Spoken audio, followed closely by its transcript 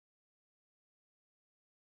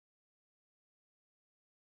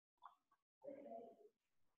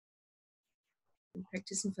been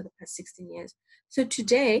practicing for the past 16 years. So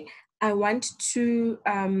today, I want to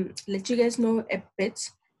let you guys know a bit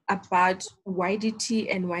about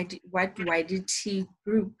YDT and what YDT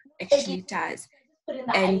Group actually does.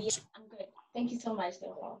 And I'm good. Thank you so much,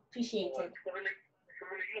 Deho. Appreciate it.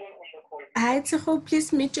 Hi, Tseho,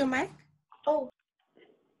 please mute your mic. Oh.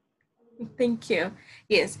 Thank you.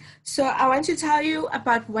 Yes. So I want to tell you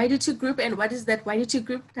about YDT Group and what is that YDT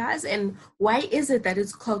Group does and why is it that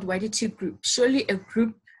it's called YDT Group. Surely a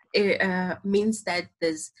group means that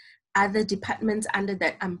there's other departments under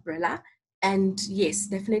that umbrella. And yes,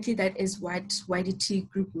 definitely that is what YDT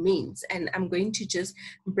Group means. And I'm going to just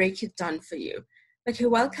break it down for you. Okay,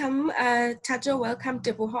 welcome, Tajo, welcome,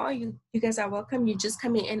 Teboho. You guys are welcome. You're just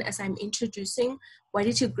coming in as I'm introducing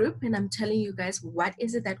YDT Group, and I'm telling you guys what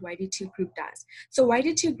is it that YDT Group does. So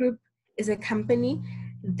YDT Group is a company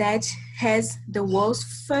that has the world's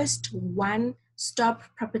first one-stop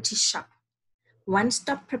property shop.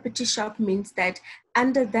 One-stop property shop means that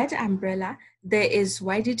under that umbrella, there is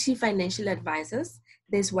YDT Financial Advisors,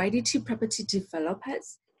 there's YDT Property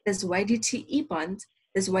Developers, there's YDT eBonds,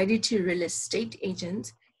 there's YDT Real Estate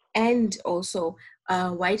Agents, and also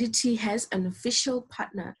YDT has an official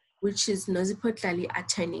partner, which is Nozipotlali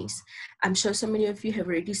Attorneys. I'm sure so many of you have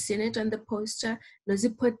already seen it on the poster.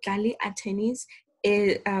 Nozipotlali Attorneys,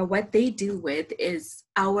 what they deal with is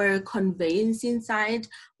our conveyancing side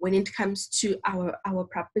when it comes to our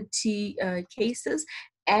property cases,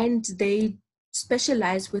 and they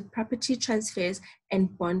specialize with property transfers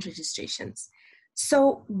and bond registrations.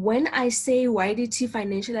 So when I say YDT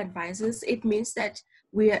Financial Advisors, it means that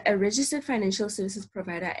we are a registered financial services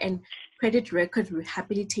provider and credit record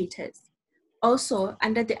rehabilitators. Also,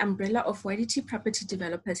 under the umbrella of YDT Property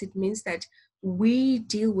Developers, it means that we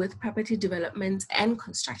deal with property developments and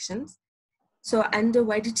constructions. So under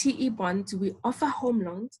YDT eBonds, we offer home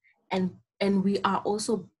loans and we are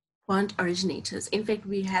also bond originators. In fact,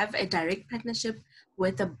 we have a direct partnership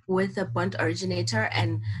with a bond originator,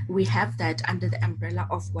 and we have that under the umbrella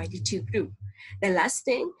of YDT Group. The last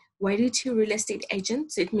thing, YDT Real Estate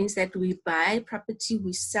Agents, it means that we buy property,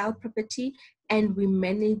 we sell property, and we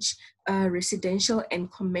manage residential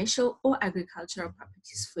and commercial or agricultural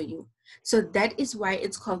properties for you. So that is why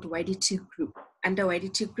it's called YDT Group. Under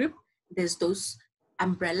YDT Group, there's those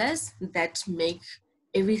umbrellas that make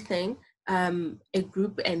everything a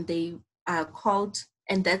group, and they are called,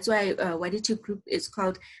 and that's why YDT Group is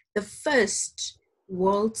called the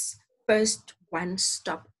world's first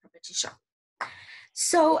one-stop property shop.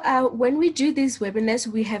 So when we do these webinars,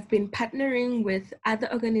 we have been partnering with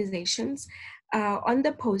other organizations. On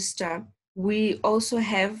the poster, we also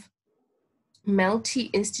have Melty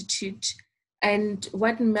Institute. And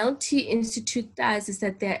what Melty Institute does is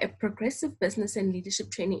that they're a progressive business and leadership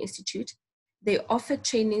training institute. They offer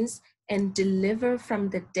trainings and deliver from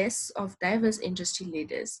the desks of diverse industry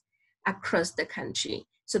leaders across the country.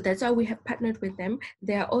 So that's why we have partnered with them.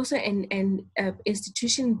 They are also an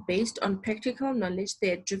institution based on practical knowledge.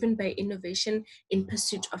 They are driven by innovation in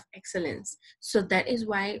pursuit of excellence. So that is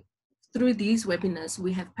why through these webinars,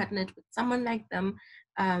 we have partnered with someone like them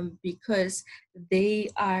because they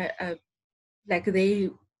are they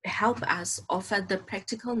help us offer the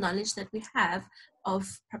practical knowledge that we have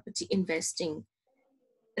of property investing.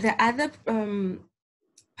 The other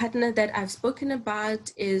partner that I've spoken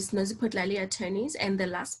about is Nozipotlali Attorneys, and the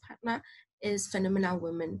last partner is Phenomenal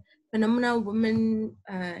Women. Phenomenal Women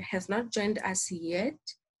has not joined us yet,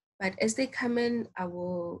 but as they come in, I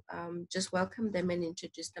will just welcome them and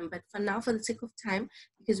introduce them. But for now, for the sake of time,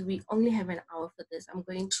 because we only have an hour for this, I'm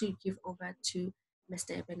going to give over to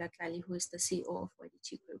Mr. Ebela Tlali, who is the CEO of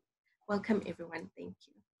YDT Group. Welcome, everyone. Thank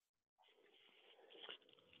you.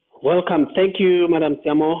 Welcome. Thank you, Madam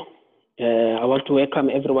Tiamo. I want to welcome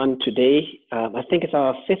everyone today. I think it's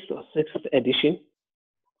our fifth or sixth edition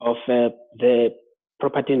of the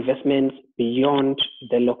property investments beyond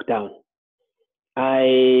the lockdown.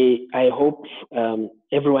 I hope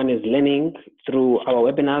everyone is learning through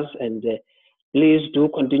our webinars, and please do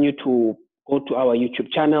continue to go to our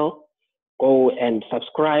YouTube channel, go and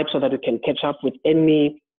subscribe so that you can catch up with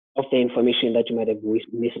any of the information that you might have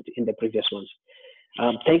missed in the previous ones.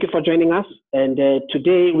 Thank you for joining us. And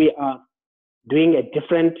today we are doing a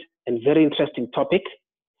different and very interesting topic.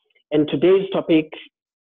 And today's topic,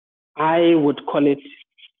 I would call it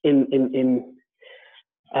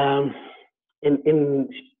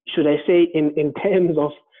should I say in terms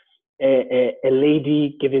of a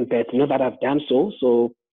lady giving birth. Not that I've done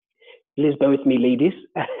so please bear with me, ladies.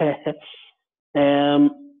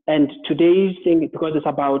 And today's thing, because it's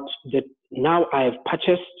about now I've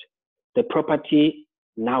purchased the property,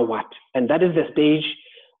 now what? And that is the stage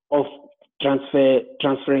of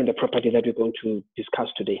transferring the property that we're going to discuss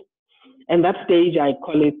today. And that stage, I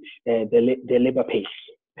call it the labor pace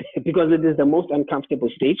because it is the most uncomfortable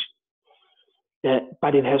stage,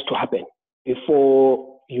 but it has to happen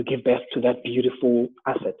before you give birth to that beautiful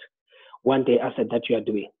asset, one day asset that you are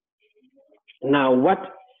doing. Now, what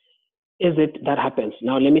is it that happens?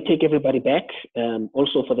 Now, let me take everybody back,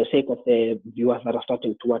 also for the sake of the viewers that are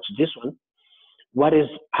starting to watch this one. What is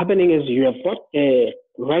happening is you have got the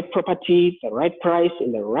right property, the right price,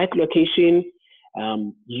 in the right location.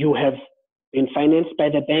 You have been financed by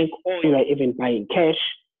the bank, or you are even buying cash.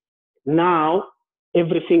 Now,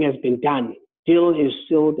 everything has been done. Deal is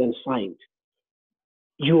sealed and signed.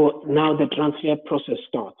 Now the transfer process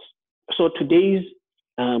starts. So today's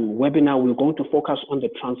webinar, we're going to focus on the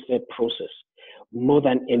transfer process more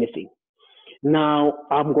than anything. Now,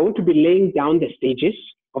 I'm going to be laying down the stages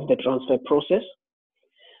of the transfer process.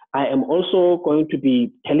 I am also going to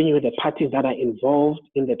be telling you the parties that are involved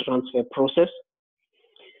in the transfer process.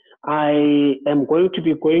 I am going to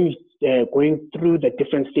be going through the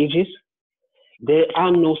different stages. There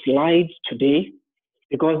are no slides today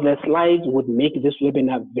because the slides would make this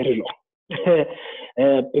webinar very long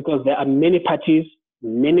because there are many parties,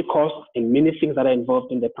 many costs, and many things that are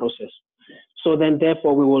involved in the process. So then,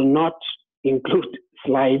 therefore, we will not include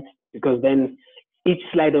slides because then each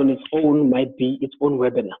slide on its own might be its own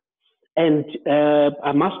webinar. And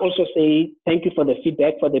I must also say thank you for the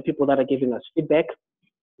feedback, for the people that are giving us feedback.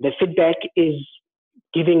 The feedback is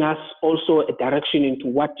giving us also a direction into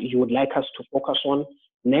what you would like us to focus on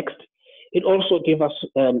next. It also gives us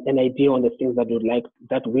an idea on the things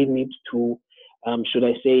that we need to, should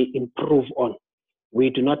I say, improve on. We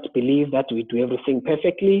do not believe that we do everything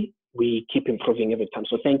perfectly. We keep improving every time.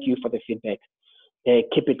 So thank you for the feedback.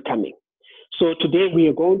 Keep it coming. So today we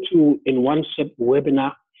are going to, in one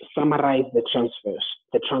webinar, summarize the transfers,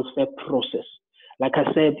 the transfer process. Like I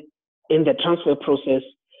said, in the transfer process,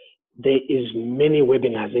 there is many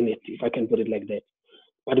webinars in it, if I can put it like that.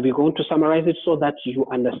 But we're going to summarize it so that you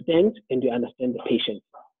understand and you understand the patient.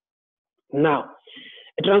 Now,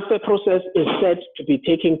 a transfer process is said to be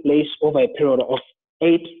taking place over a period of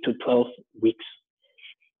 8 to 12 weeks.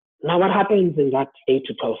 Now, what happens in that 8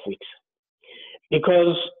 to 12 weeks?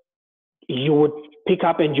 Because you would pick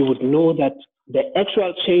up and you would know that the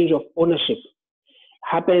actual change of ownership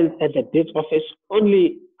happens at the deed office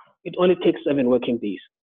it only takes 7 working days.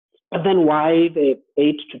 But then why the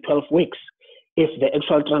 8 to 12 weeks if the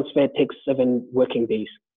actual transfer takes 7 working days?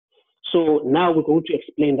 So now we're going to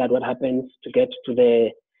explain that what happens to get to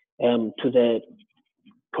the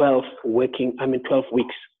 12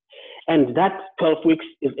 weeks. And that 12 weeks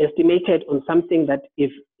is estimated on something that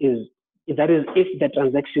if the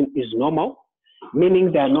transaction is normal,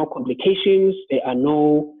 meaning there are no complications, there are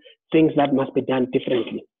no things that must be done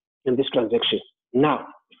differently in this transaction. Now,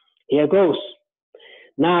 here goes.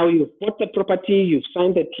 Now you've bought the property, you've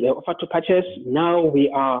signed the offer to purchase. Now we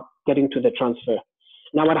are getting to the transfer.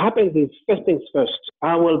 Now what happens is, first things first,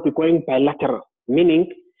 I will be going bilateral,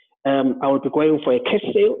 meaning I will be going for a cash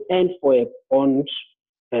sale and for a bond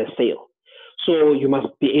sale. So you must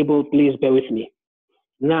be able, please bear with me.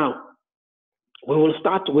 Now, we will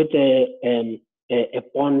start with a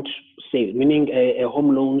bond sale, meaning a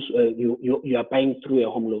home loan. You are buying through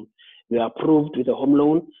a home loan. You are approved with a home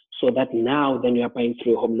loan, so that now then you are buying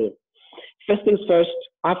through a home loan. First things first,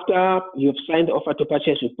 after you've signed the offer to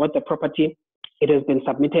purchase, you've bought the property, it has been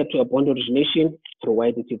submitted to a bond origination through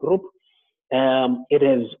YDT Group. It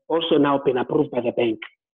has also now been approved by the bank.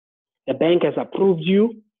 The bank has approved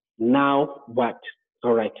you. Now what?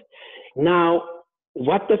 All right. Now,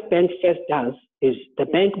 what the bank first does is the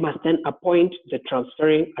bank must then appoint the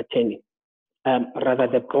transferring attorney, rather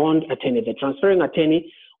the bond attorney. The transferring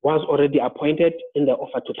attorney was already appointed in the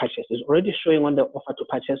offer to purchase. It's already showing on the offer to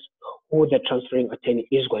purchase who the transferring attorney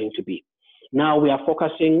is going to be. Now we are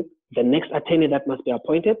focusing, the next attorney that must be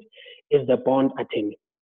appointed is the bond attorney.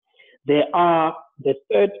 There are the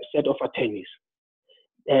third set of attorneys.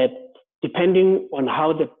 Depending on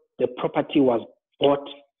how the property was bought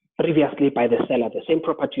previously by the seller, the same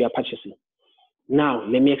property you are purchasing. Now,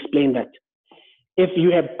 let me explain that. If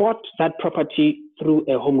you have bought that property through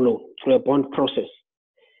a home loan, through a bond process,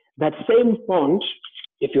 that same bond,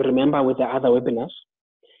 if you remember with the other webinars,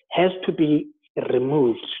 has to be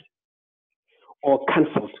removed or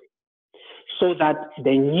cancelled so that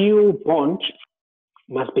the new bond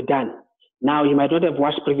must be done. Now, you might not have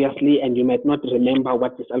watched previously and you might not remember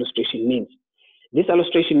what this illustration means. This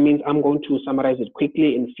illustration means, I'm going to summarize it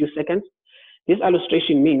quickly in a few seconds. This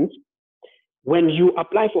illustration means when you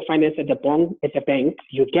apply for finance at the bank,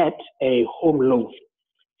 you get a home loan.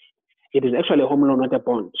 It is actually a home loan, not a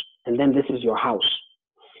bond. and then this is your house.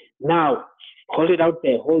 Now, hold it out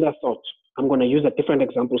there, hold that thought. I'm going to use a different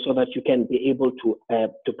example so that you can be able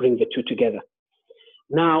to bring the two together.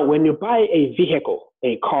 Now, when you buy a vehicle,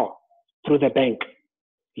 a car, through the bank,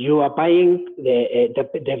 you are buying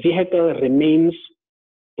the vehicle remains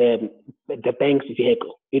the bank's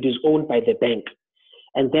vehicle. It is owned by the bank,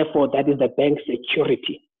 and therefore that is the bank's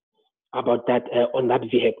security about that on that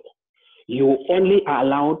vehicle. You only are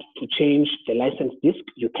allowed to change the license disc.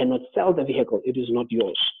 You cannot sell the vehicle. It is not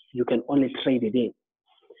yours. You can only trade it in.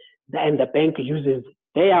 And the bank uses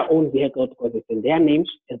their own vehicle because it's in their names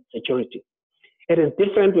as security. It is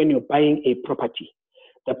different when you're buying a property.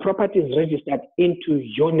 The property is registered into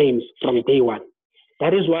your names from day one.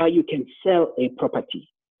 That is why you can sell a property.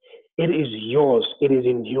 It is yours. It is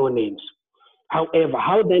in your names. However,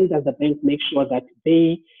 how then does the bank make sure that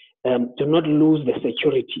they do not lose the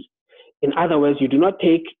security? In other words, you do not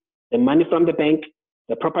take the money from the bank,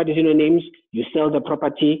 the property is in your names, you sell the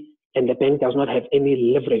property, and the bank does not have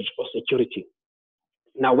any leverage or security.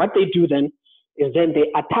 Now, what they do then is then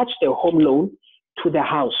they attach the home loan to the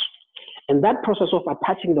house. And that process of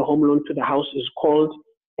attaching the home loan to the house is called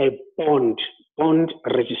a bond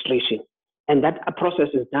registration. And that process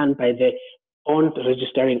is done by the bond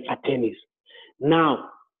registering attorneys. Now,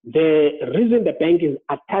 the reason the bank is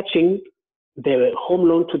attaching the home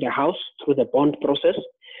loan to the house through the bond process,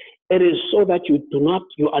 it is so that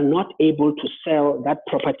you are not able to sell that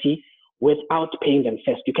property without paying them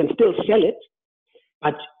first. You can still sell it,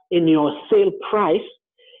 but in your sale price,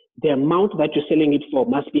 the amount that you're selling it for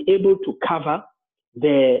must be able to cover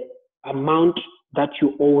the amount that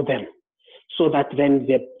you owe them, so that then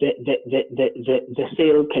the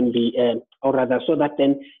sale can be, or rather, so that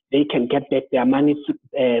then they can get back their money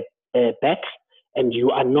back, and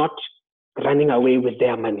you are not running away with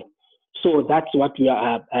their money. So that's what we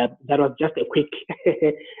are. That was just a quick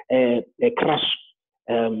crash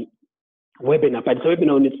webinar, but it's a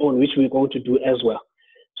webinar on its own, which we're going to do as well.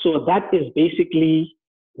 So that is basically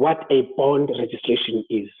what a bond registration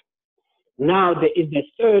is. Now there is the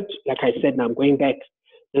third, like I said, now I'm going back.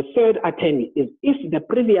 The third attorney is if the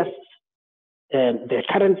previous, the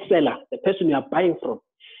current seller, the person you are buying from,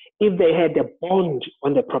 if they had a bond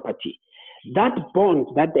on the property, that bond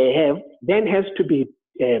that they have then has to be,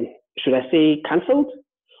 should I say, cancelled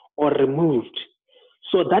or removed.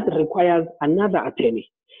 So that requires another attorney.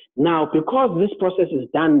 Now, because this process is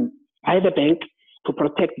done by the bank to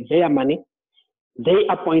protect their money, they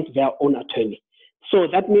appoint their own attorney. So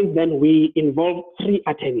that means then we involve 3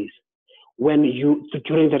 attorneys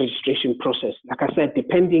during the registration process. Like I said,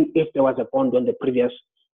 depending if there was a bond on the previous,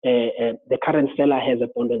 the current seller has a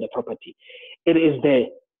bond on the property. It is the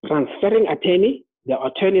transferring attorney, the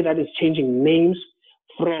attorney that is changing names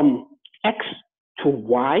from X to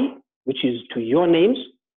Y, which is to your names.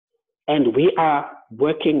 And we are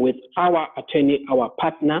working with our attorney, our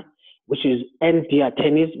partner, which is ND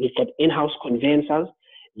attorneys. We've got in-house conveyancers.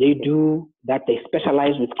 They do that. They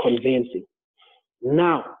specialize with conveyancing.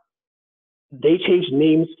 Now, they change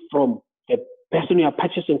names from the person you are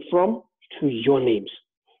purchasing from to your names.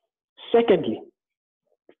 Secondly,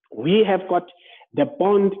 we have got the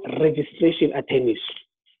bond registration attorneys.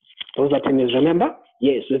 Those attorneys, remember?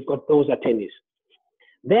 Yes, we've got those attorneys.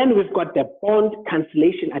 Then we've got the bond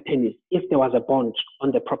cancellation attorneys, if there was a bond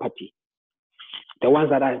on the property. The ones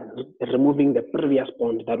that are removing the previous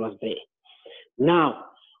bond that was there. Now,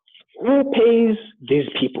 who pays these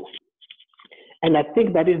people? And I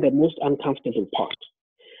think that is the most uncomfortable part.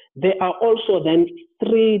 There are also then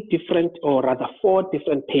 3 different, or rather 4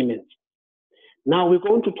 different payments. Now we're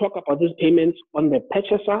going to talk about these payments on the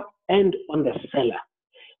purchaser and on the seller.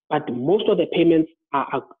 But most of the payments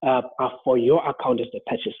are for your account as the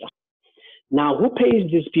purchaser. Now, who pays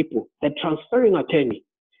these people? The transferring attorney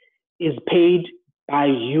is paid by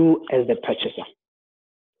you as the purchaser.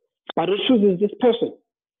 But who chooses this person?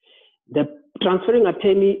 The transferring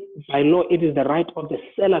attorney, by law, it is the right of the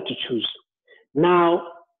seller to choose. Now,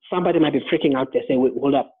 somebody might be freaking out there saying, wait,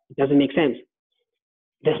 hold up, it doesn't make sense.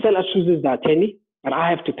 The seller chooses the attorney, but I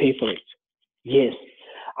have to pay for it. Yes.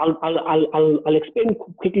 I'll explain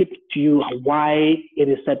quickly to you why it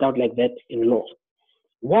is set out like that in law.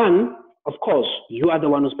 One, of course, you are the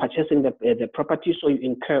one who's purchasing the property, so you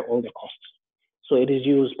incur all the costs. So it is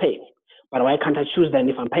you who's paying. But why can't I choose then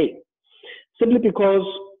if I'm paying? Simply because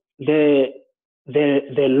the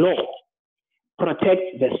law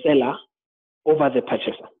protects the seller over the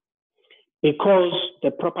purchaser, because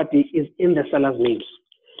the property is in the seller's names.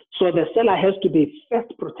 So the seller has to be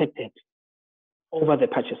first protected over the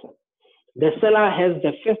purchaser. The seller has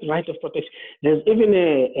the first right of protection. There's even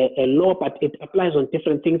a law, but it applies on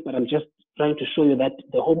different things, but I'm just trying to show you that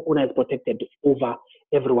the homeowner is protected over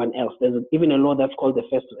everyone else. There's even a law that's called the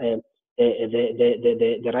first,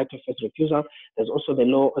 the right of first refusal. There's also the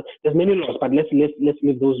law, there's many laws, but let's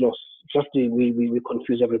leave those laws. Just we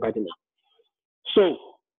confuse everybody now. So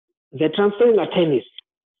the transferring attorneys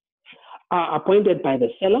are appointed by the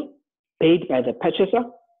seller, paid by the purchaser,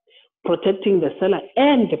 protecting the seller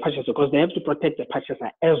and the purchaser, because they have to protect the purchaser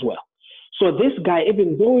as well. So this guy,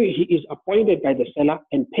 even though he is appointed by the seller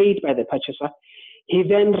and paid by the purchaser, he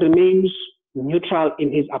then remains neutral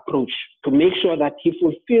in his approach to make sure that he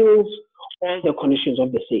fulfills all the conditions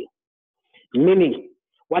of the sale. Meaning,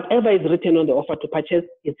 whatever is written on the offer to purchase,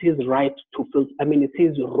 it's his right to fulfill, it's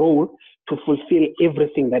his role to fulfill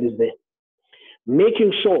everything that is there.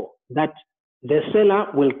 Making sure that the seller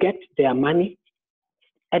will get their money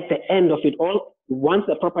at the end of it all. Once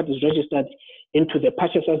the property is registered into the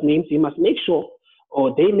purchaser's names, he must make sure,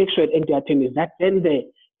 or they make sure at NT attorneys, that then the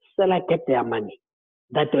seller get their money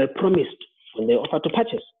that they were promised when they offer to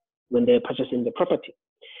purchase, when they're purchasing the property.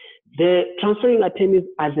 The transferring attorneys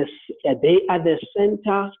are the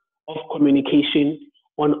center of communication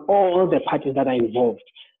on all the parties that are involved,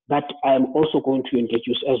 that I am also going to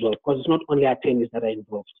introduce as well, because it's not only attorneys that are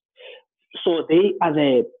involved. So they are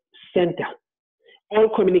the center. All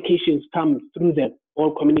communications come through them.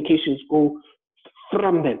 All communications go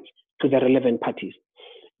from them to the relevant parties,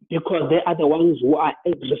 because they are the ones who are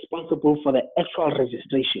responsible for the actual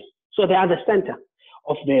registration. So they are the center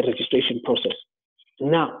of the registration process.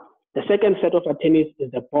 Now, the second set of attorneys is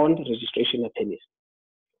the bond registration attorneys.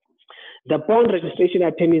 The bond registration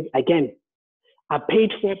attorneys, again, are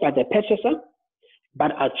paid for by the purchaser,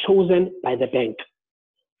 but are chosen by the bank.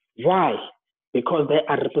 Why? Because they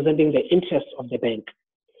are representing the interests of the bank.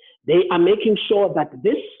 They are making sure that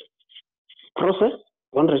this process,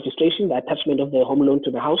 bond registration, the attachment of the home loan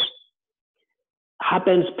to the house,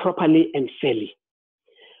 happens properly and fairly.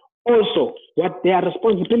 Also, what their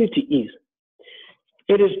responsibility is,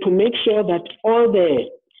 it is to make sure that all the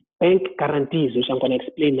bank guarantees, which I'm going to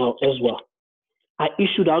explain now as well, are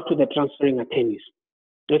issued out to the transferring attorneys.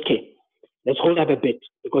 Okay, let's hold up a bit,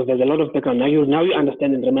 because there's a lot of background. Now you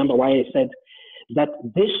understand and remember why I said that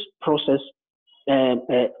this process,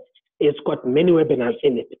 it's got many webinars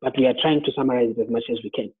in it, but we are trying to summarize it as much as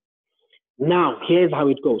we can. Now, here's how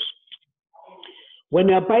it goes. When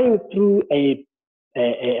you are buying through a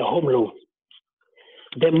home loan,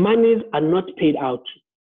 the monies are not paid out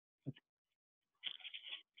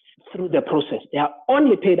through the process. They are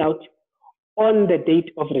only paid out on the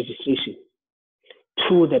date of registration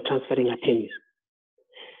to the transferring attorneys.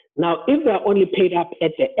 Now, if they are only paid up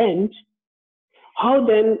at the end, how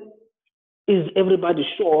then is everybody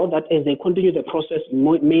sure that as they continue the process,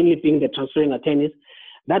 mainly being the transferring attorneys,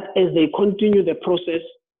 that as they continue the process,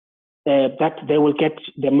 that they will get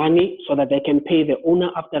the money so that they can pay the owner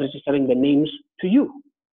after registering the names to you?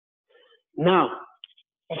 Now,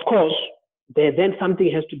 of course, then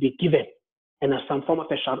something has to be given, and some form of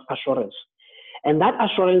assurance. And that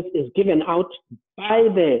assurance is given out by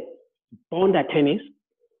the bond attorneys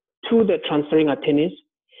to the transferring attorneys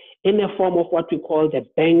in a form of what we call the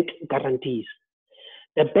bank guarantees.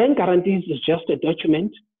 The bank guarantees is just a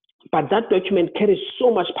document, but that document carries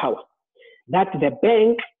so much power that the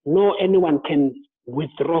bank nor anyone can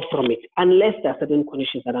withdraw from it unless there are certain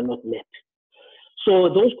conditions that are not met. So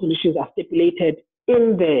those conditions are stipulated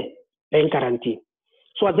in the bank guarantee.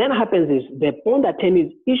 So what then happens is the bond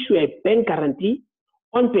attorneys issue a bank guarantee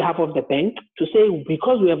on behalf of the bank to say,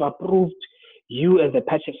 because we have approved you as the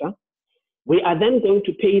purchaser, we are then going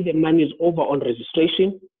to pay the monies over on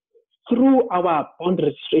registration through our bond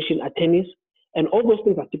registration attorneys, and all those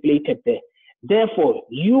things are stipulated there. Therefore,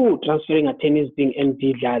 you transferring attorneys being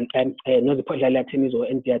ND, not the Port attorneys or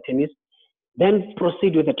ND attorneys, then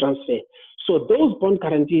proceed with the transfer. So those bond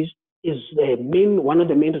guarantees is one of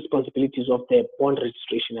the main responsibilities of the bond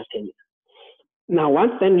registration attorney. Now,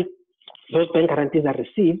 once then those bank guarantees are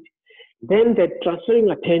received, then the transferring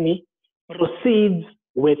attorney proceeds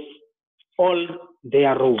with all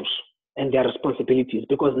their roles and their responsibilities,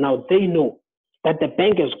 because now they know that the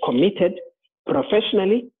bank is committed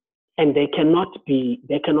professionally, and they cannot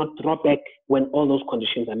draw back when all those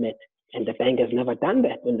conditions are met. And the bank has never done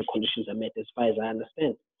that when the conditions are met, as far as I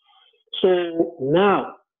understand. So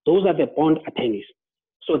now those are the bond attorneys.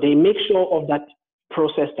 So they make sure of that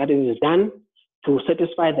process that it is done to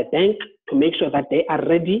satisfy the bank, to make sure that they are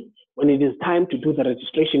ready when it is time to do the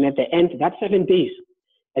registration at the end. That 7 days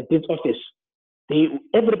at this office,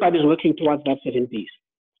 everybody's working towards that 7 days.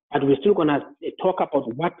 But we're still going to talk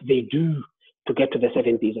about what they do to get to the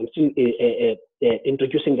 70s. I'm still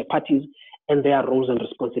introducing the parties and their roles and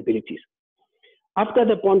responsibilities. After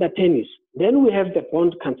the bond attorneys, then we have the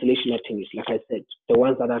bond cancellation attorneys, like I said, the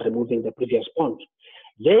ones that are removing the previous bond.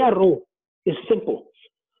 Their role is simple.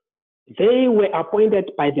 They were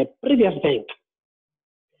appointed by the previous bank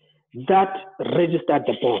that registered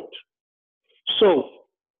the bond. So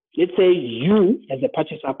let's say you as a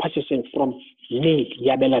purchaser are purchasing from me,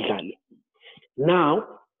 Yabela Dali. Now,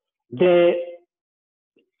 the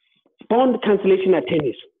bond cancellation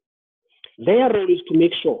attorneys, their role is to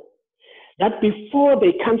make sure that before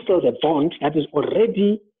they cancel the bond that is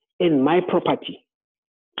already in my property,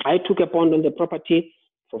 I took a bond on the property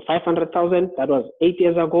for 500,000, that was 8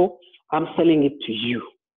 years ago, I'm selling it to you.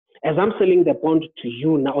 As I'm selling the bond to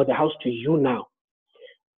you now, or the house to you now,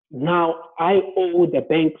 I owe the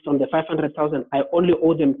bank from the 500,000, I only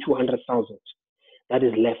owe them 200,000 that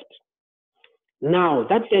is left. Now,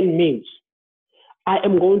 that then means I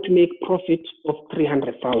am going to make profit of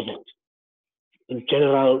 300,000 in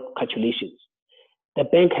general calculations. The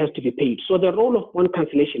bank has to be paid. So the role of bond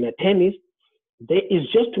cancellation attorneys there is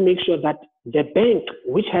just to make sure that the bank,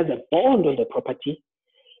 which has a bond on the property,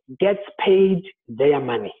 gets paid their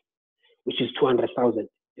money, which is 200,000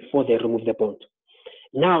 before they remove the bond.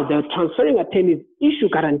 Now, the transferring attorneys issue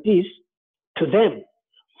guarantees to them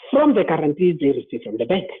from the guarantees they receive from the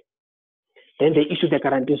bank. Then they issue the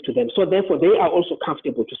guarantees to them. So therefore, they are also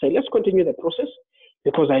comfortable to say, let's continue the process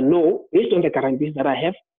because I know based on the guarantees that I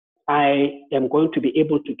have, I am going to be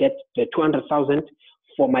able to get the 200,000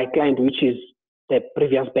 for my client, which is the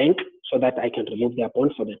previous bank, so that I can remove their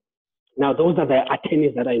bond for them. Now, those are the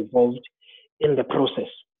attorneys that are involved in the process.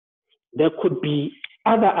 There could be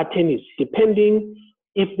other attorneys, depending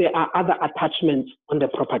if there are other attachments on the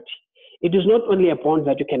property. It is not only a bond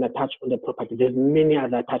that you can attach on the property. There's many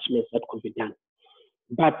other attachments that could be done,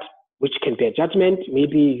 but which can be a judgment.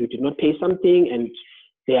 Maybe you did not pay something and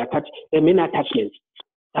they attach. There are many attachments.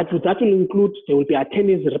 That will include, there will be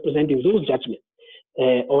attorneys representing those judgments,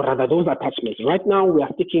 or rather those attachments. Right now, we are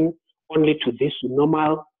sticking only to this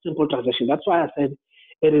normal, simple transaction. That's why I said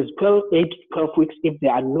it is 8 to 12 weeks if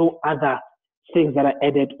there are no other things that are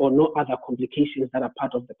added or no other complications that are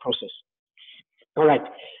part of the process. All right,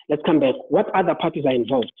 let's come back. What other parties are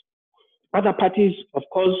involved? Other parties, of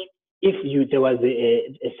course, if there was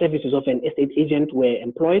a services of an estate agent were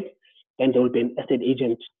employed, then there will be an estate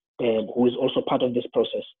agent who is also part of this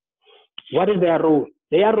process. What is their role?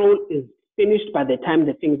 Their role is finished by the time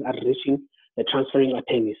the things are reaching the transferring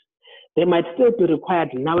attorneys. They might still be required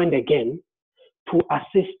now and again to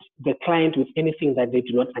assist the client with anything that they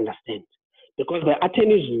do not understand, because the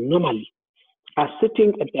attorneys normally are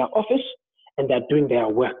sitting at their office and they're doing their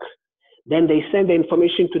work. Then they send the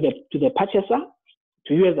information to the purchaser,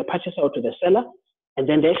 to you as the purchaser or to the seller, and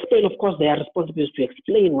then they explain, of course, their responsibility to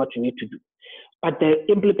explain what you need to do. But the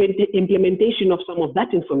implementation of some of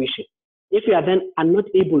that information, if you are not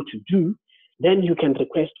able to do, then you can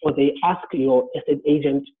request or they ask your estate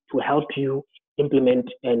agent to help you implement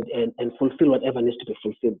and fulfill whatever needs to be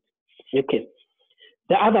fulfilled. Okay.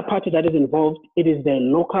 The other party that is involved, it is the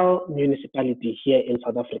local municipality here in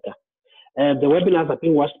South Africa. The webinars are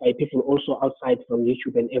being watched by people also outside from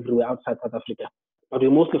YouTube and everywhere outside South Africa, but we're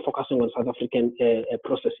mostly focusing on South African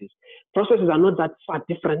processes. Processes are not that far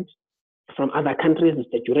different from other countries. It's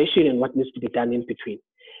the duration and what needs to be done in between.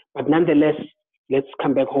 But nonetheless, let's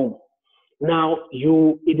come back home. Now,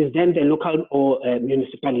 it is then the local or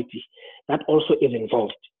municipality that also is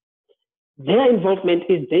involved. Their involvement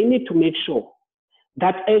is they need to make sure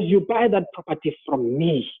that as you buy that property from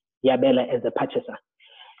me, Yabela, as the purchaser,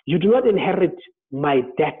 you do not inherit my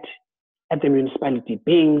debt at the municipality,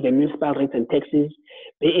 being the municipal rates and taxes,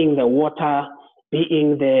 being the water,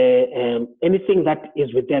 being the anything that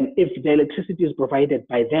is with them. If the electricity is provided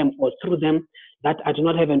by them or through them, that I do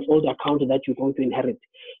not have an old account that you're going to inherit.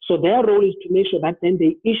 So their role is to make sure that then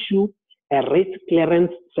they issue a rate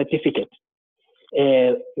clearance certificate,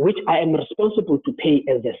 which I am responsible to pay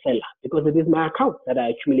as the seller, because it is my account that I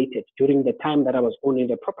accumulated during the time that I was owning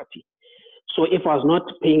the property. So if I was not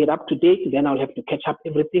paying it up to date, then I'll have to catch up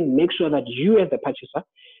everything, make sure that you as the purchaser,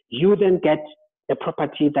 you then get a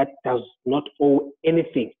property that does not owe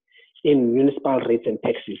anything in municipal rates and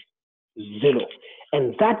taxes, zero.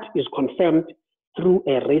 And that is confirmed through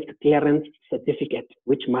a rate clearance certificate,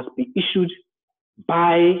 which must be issued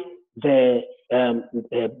by the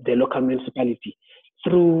local municipality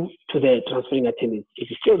through to the transferring attorneys. It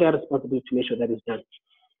is still their responsibility to make sure that is done.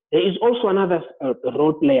 There is also another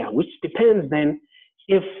role player, which depends then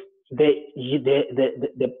if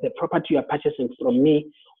the property you are purchasing from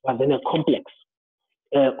me was in a complex.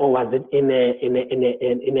 or was it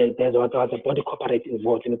there was a body corporate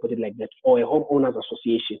involved, let me put it like that, or a homeowners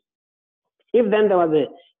association. If then there was a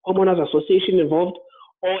homeowners association involved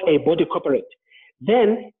or a body corporate,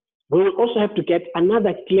 then we will also have to get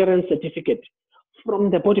another clearance certificate from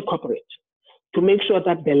the body corporate to make sure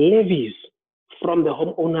that the levies from the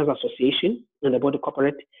homeowners association and the body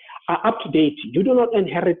corporate are up to date. You do not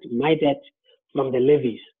inherit my debt from the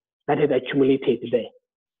levies that had accumulated there.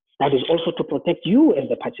 That is also to protect you as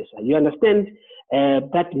the purchaser. You understand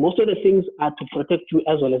that most of the things are to protect you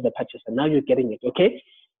as well as the purchaser. Now you're getting it, okay?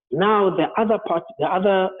 Now the other part, the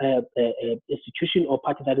other institution or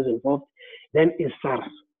party that is involved then is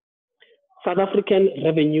SARS, South African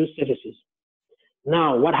Revenue Services.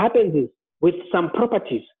 Now what happens is with some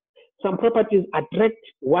properties attract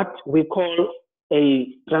what we call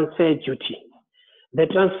a transfer duty. The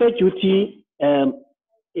transfer duty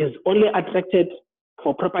is only attracted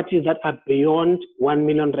for properties that are beyond 1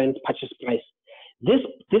 million rand purchase price.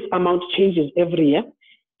 This amount changes every year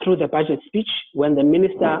through the budget speech. When the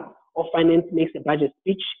Minister of Finance makes a budget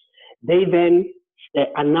speech, they then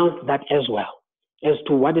announce that as well, as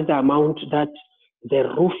to what is the amount that the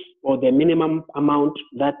roof or the minimum amount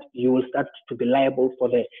that you will start to be liable for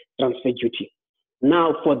the transfer duty.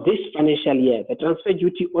 Now, for this financial year, the transfer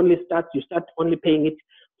duty only starts, you start only paying it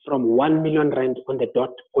from 1 million rand on the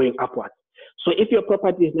dot going upwards. So if your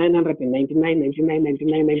property is 999,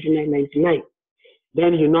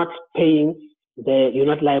 then you're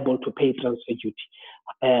not liable to pay transfer duty.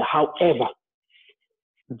 However,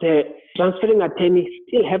 the transferring attorney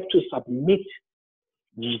still have to submit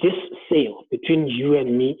this sale between you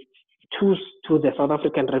and me to the South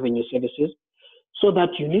African Revenue Services, so that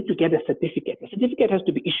you need to get a certificate. A certificate has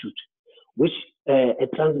to be issued, which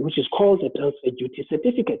is called a transfer duty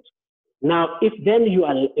certificate. Now, if then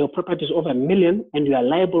your property is over 1 million and you are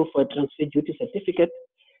liable for a transfer duty certificate,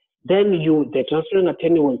 then the transferring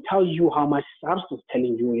attorney will tell you how much SARS is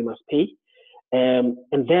telling you must pay, and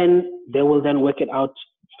then they will then work it out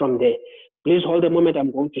from there. Please hold a moment.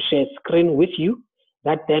 I'm going to share a screen with you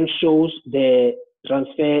that then shows the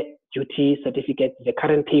transfer duty certificate, the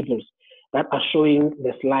current tables that are showing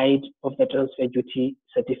the slide of the transfer duty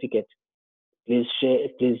certificate. Please share.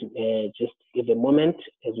 Please just give a moment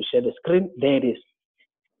as we share the screen. There it is.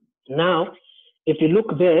 Now, if you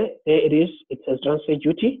look there it is. It says transfer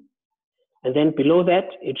duty, and then below that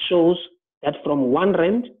it shows that from 1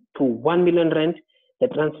 rand to 1 million rand, the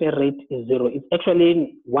transfer rate is 0. It's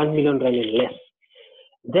actually 1 million rand and less.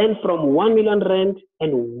 Then from 1 million rand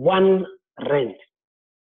and 1 rand,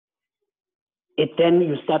 then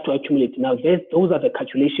you start to accumulate. Now, those are the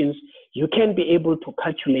calculations. You can be able to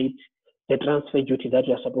calculate the transfer duty that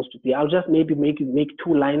you are supposed to pay. I'll just maybe make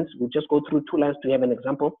 2 lines. We'll just go through 2 lines to have an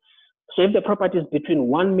example. So if the property is between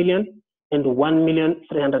 1 million and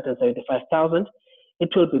 1,375,000,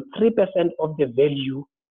 it will be 3% of the value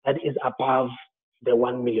that is above the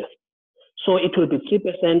 1 million. So it will be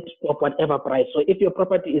 3% of whatever price. So if your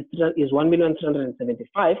property is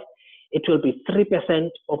 1,375,000, it will be 3%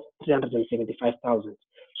 of 375,000.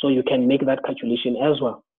 So you can make that calculation as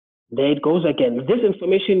well. There it goes again. This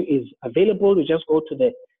information is available. You just go to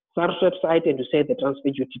the SARS website and you say the transfer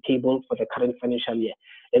duty table for the current financial year,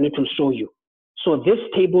 and it will show you. So this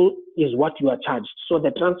table is what you are charged. So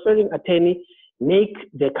the transferring attorney make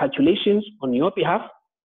the calculations on your behalf,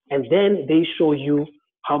 and then they show you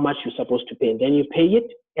how much you're supposed to pay. And then you pay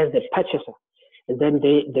it as the purchaser. And then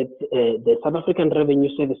the South African Revenue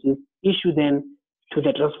Services issue then to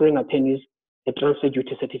the transferring attorneys a transfer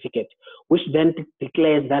duty certificate, which then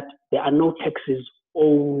declares that there are no taxes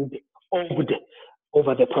owed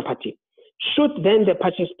over the property. Should then the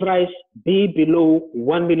purchase price be below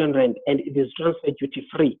 1 million rand and it is transfer duty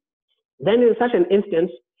free, then in such an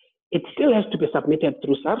instance, it still has to be submitted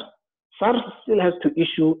through SARS. SARS still has to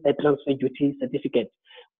issue a transfer duty certificate.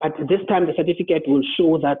 But this time the certificate will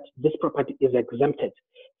show that this property is exempted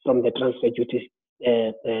from the transfer duties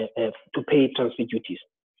to pay transfer duties.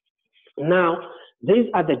 Now, these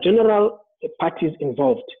are the general parties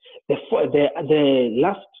involved. The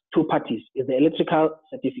last 2 parties is the electrical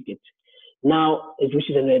certificate. Now, which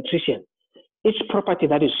is an electrician. Each property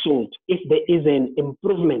that is sold, if there is an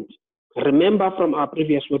improvement, remember from our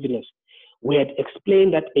previous webinars, we had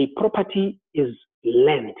explained that a property is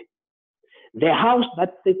land. The house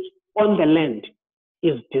that sits on the land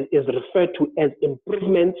is referred to as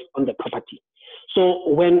improvements on the property. So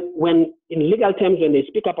when in legal terms, when they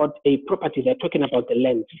speak about a property, they're talking about the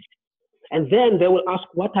land. And then they will ask,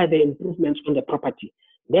 what are the improvements on the property?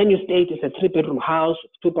 Then you state it's a 3-bedroom house,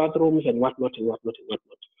 2 bathrooms, and whatnot, and whatnot, and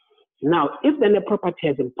whatnot. Now, if then a property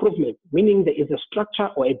has improvement, meaning there is a structure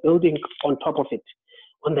or a building on top of it,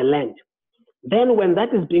 on the land. Then when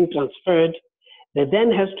that is being transferred, there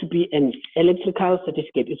then has to be an electrical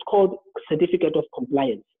certificate. It's called certificate of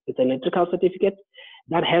compliance. It's an electrical certificate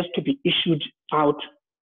that has to be issued out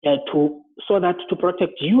to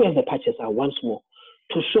protect you as a purchaser once more,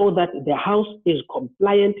 to show that the house is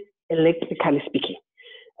compliant, electrically speaking,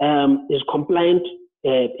 is compliant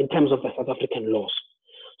in terms of the South African laws.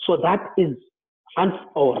 So that is,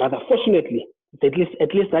 or rather, fortunately, at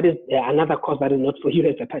least that is another cost that is not for you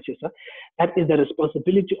as a purchaser. That is the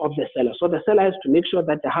responsibility of the seller. So the seller has to make sure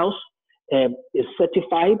that the house is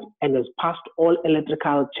certified and has passed all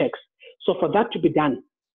electrical checks. So for that to be done,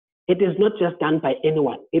 it is not just done by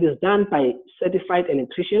anyone. It is done by certified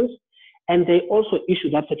electricians, and they also issue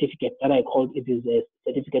that certificate that I called, it is a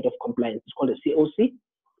certificate of compliance. It's called a COC,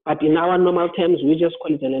 but in our normal terms, we just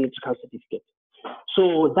call it an electrical certificate.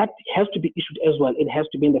 So that has to be issued as well. It has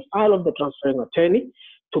to be in the file of the transferring attorney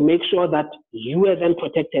to make sure that you are then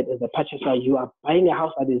protected as a purchaser. You are buying a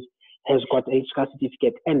house that has got an electrical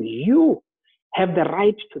certificate, and you have the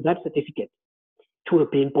right to that certificate to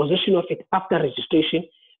be in possession of it after registration,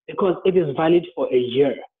 because it is valid for a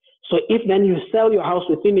year. So if then you sell your house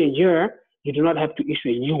within a year, you do not have to issue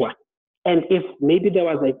a new one. And if maybe there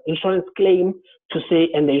was an insurance claim to say,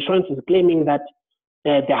 and the insurance is claiming that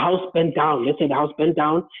the house burnt down, let's say the house burnt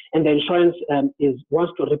down, and the insurance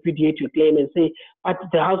wants to repudiate your claim and say, but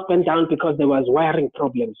the house burnt down because there was wiring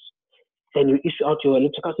problems, then you issue out your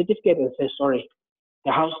electrical certificate and say, sorry,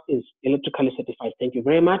 the house is electrically certified, thank you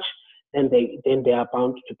very much. Then they are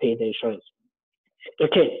bound to pay the insurance.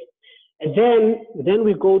 Okay, and then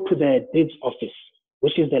we go to the deeds office,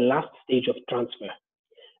 which is the last stage of transfer,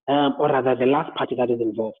 or rather the last party that is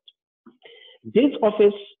involved. Deeds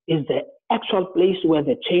office is the actual place where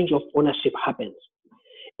the change of ownership happens.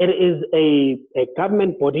 It is a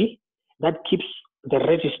government body that keeps the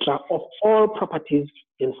registrar of all properties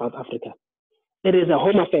in South Africa. It is a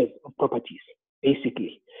home affairs of properties,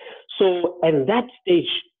 basically. So at that stage,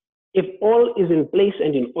 if all is in place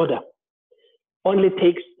and in order, only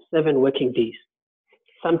takes 7 working days.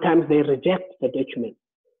 Sometimes they reject the document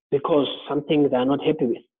because something they're not happy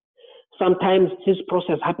with. Sometimes this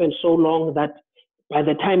process happens so long that by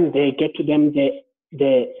the time they get to them,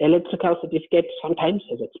 the electrical certificate sometimes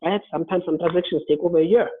has expired. Sometimes some transactions take over a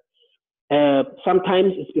year.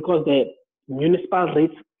 Sometimes it's because the municipal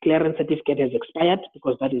rates clearance certificate has expired,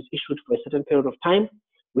 because that is issued for a certain period of time,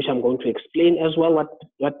 which I'm going to explain as well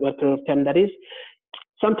what period of time that is.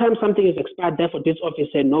 Sometimes something is expired, therefore this office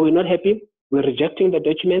said, no, we're not happy, we're rejecting the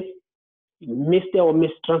documents. Mr. or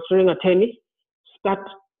Miss Transferring Attorney, start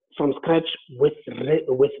from scratch with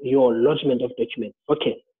your lodgement of documents.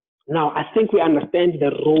 Okay, now I think we understand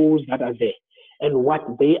the rules that are there and what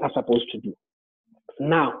they are supposed to do.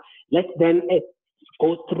 Now, let's then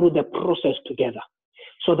go through the process together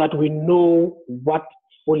so that we know what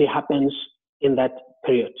fully happens in that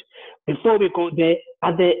period. Before we go there,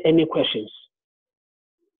 are there any questions?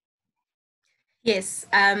 Yes,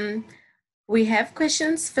 we have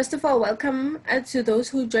questions. First of all, welcome to those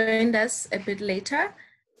who joined us a bit later.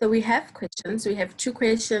 So we have questions. We have 2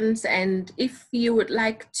 questions, and if you would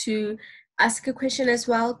like to ask a question as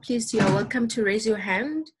well, please, you are welcome to raise your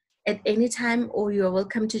hand at any time, or you are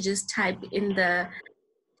welcome to just type in the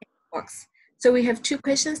box. So we have 2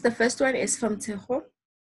 questions. The first one is from Teho.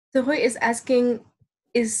 Teho is asking,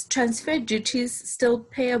 is transfer duties still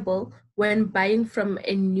payable when buying from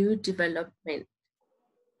a new development?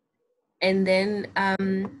 And then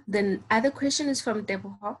the other question is from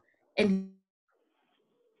Deborah, and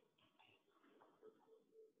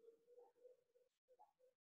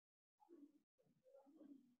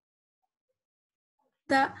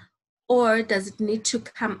or does it need to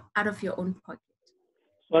come out of your own pocket?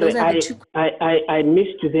 Sorry, I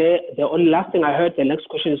missed you there. The only last thing I heard, the next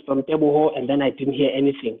question is from Deborah, and then I didn't hear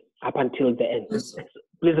anything up until the end.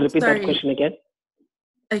 Please repeat that question again.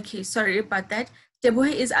 Okay, sorry about that. Deborah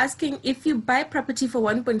is asking, if you buy property for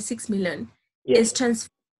 1.6 million, is transfer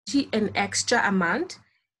an extra amount,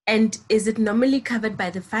 and is it normally covered by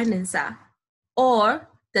the financer, or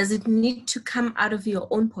does it need to come out of your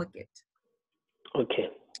own pocket? Okay.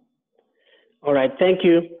 All right, thank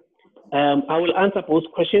you. I will answer both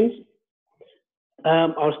questions.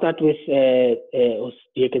 I'll start with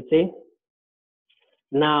you could say.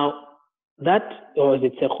 Now, that, or is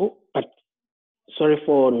it Sehu? But sorry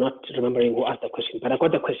for not remembering who asked the question, but I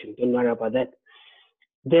got the question. Don't worry about that.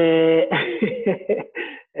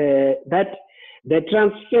 The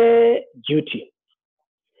transfer duty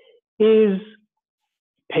is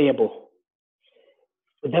payable.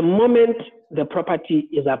 The moment the property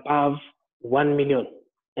is above 1 million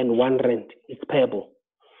and 1 rand, it's payable.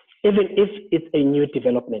 even if it's a new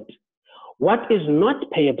development. What is not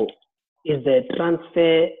payable is the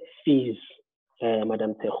transfer fees,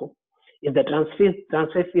 Madam Tejo, is the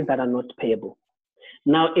transfer fees that are not payable.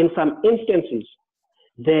 Now, in some instances,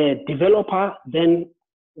 the developer then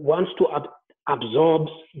wants to absorb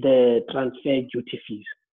the transfer duty fees,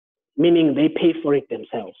 meaning they pay for it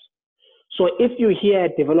themselves. So if you hear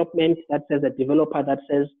a development that says a developer that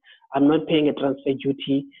says, I'm not paying a transfer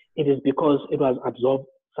duty, it is because it was absorbed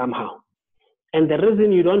somehow. And the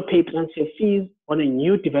reason you don't pay transfer fees on a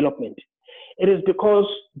new development, it is because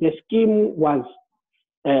the scheme was,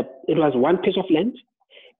 it was one piece of land,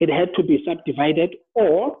 it had to be subdivided,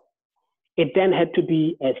 or it then had to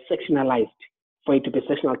be sectionalized for it to be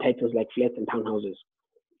sectional titles like flats and townhouses.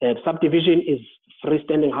 Subdivision is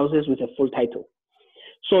freestanding houses with a full title.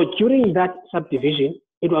 So during that subdivision,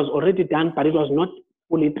 it was already done, but it was not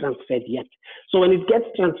fully transferred yet. So when it gets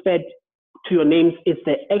transferred to your names, it's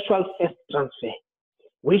the actual first transfer,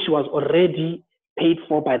 which was already paid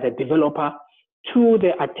for by the developer to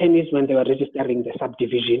the attorneys when they were registering the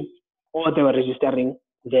subdivision or they were registering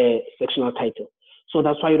the sectional title. So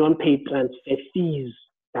that's why you don't pay transfer fees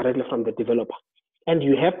directly from the developer. And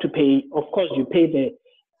you have to pay, of course, you pay the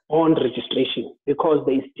bond registration because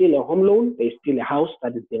there is still a home loan, there is still a house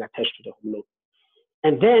that is being attached to the home loan.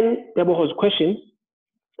 And then there was a question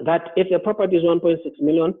that if the property is 1.6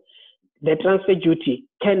 million, the transfer duty,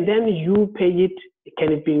 can then you pay it?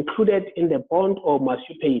 Can it be included in the bond or must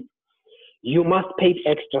you pay it? You must pay it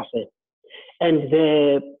extra, sir. And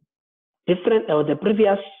the different, or the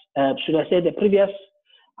previous, should I say the previous,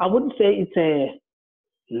 I wouldn't say it's a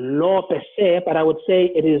law per se, but I would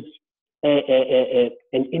say it is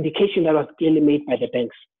an indication that was clearly made by the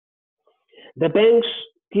banks. The banks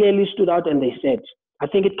clearly stood out and they said, I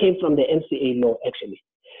think it came from the NCA law actually,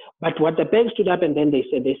 but what the banks stood up and then they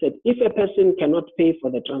said, if a person cannot pay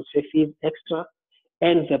for the transfer fees extra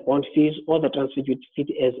and the bond fees or the transfer duty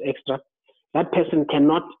fee as extra, that person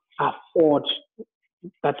cannot afford,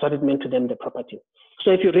 that's what it meant to them, the property.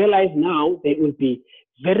 So if you realize now, there will be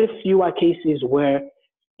very fewer cases where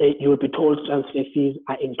you will be told transfer fees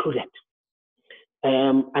are included,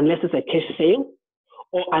 unless it's a cash sale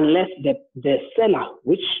or unless the seller,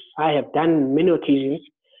 which I have done many occasions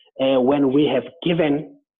when we have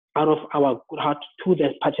given out of our good heart to the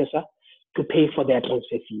purchaser to pay for their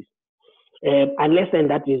transfer fees, unless then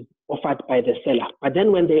that is offered by the seller. But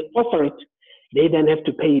then when they offer it, they then have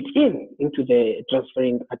to pay it into the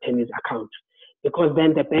transferring attorney's account, because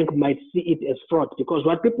then the bank might see it as fraud. Because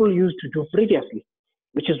what people used to do previously,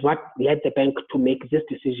 which is what led the bank to make this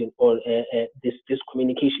decision or this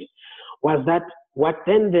communication, was that what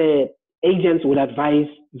then the agents would advise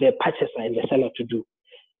the purchaser and the seller to do.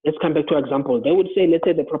 Let's come back to an example. They would say, let's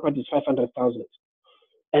say the property is 500,000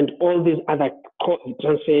 and all these other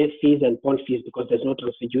transfer fees and bond fees, because there's no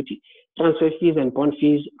transfer duty, transfer fees and bond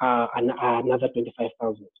fees are another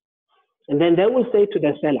 25,000. And then they will say to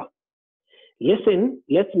the seller, listen,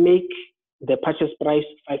 let's make the purchase price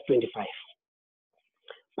 525,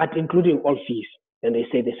 but including all fees. And they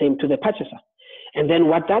say the same to the purchaser. And then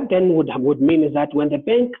what that then would mean is that when the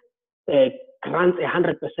bank grants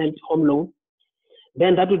 100% home loan,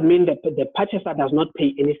 then that would mean that the purchaser does not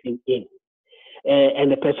pay anything in.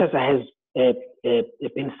 And the purchaser has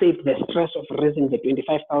been saved the stress of raising the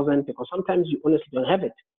 25,000, because sometimes you honestly don't have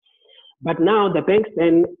it. But now the banks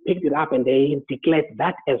then picked it up and they declared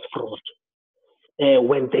that as fraud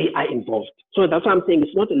when they are involved. So that's why I'm saying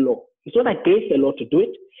it's not a law. It's not against the law to do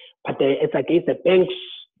it, but it's against the bank's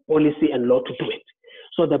policy and law to do it.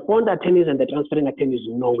 So the bond attorneys and the transferring attorneys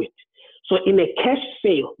know it. So in a cash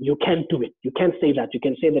sale, you can do it. You can say that. You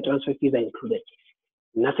can say the transfer fees are included.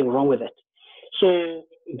 Nothing wrong with it. So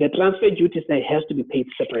the transfer duty has to be paid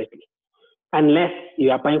separately, unless you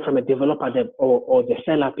are buying from a developer or the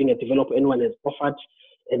seller being a developer, anyone has offered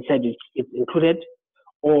and said it's included,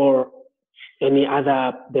 or any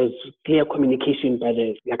other, there's clear communication by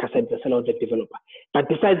the, like I said, the seller or the developer. But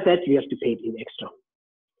besides that, you have to pay it in extra.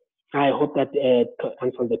 I hope that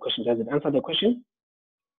answers the question. Does it answer the question?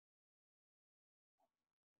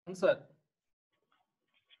 Answered.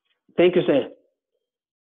 Thank you, sir.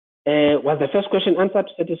 Was the first question answered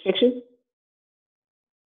to satisfaction?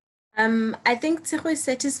 I think Tseho is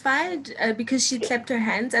satisfied because she clapped her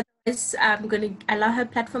hands. Otherwise, I'm going to allow her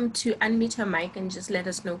platform to unmute her mic and just let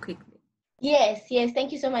us know quickly. Yes.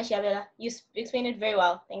 Thank you so much, Yabela. You explained it very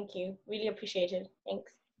well. Thank you. Really appreciate it.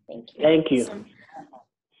 Thanks. Thank you. Thank you. Awesome.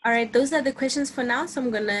 All right, those are the questions for now, so I'm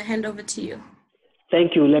going to hand over to you.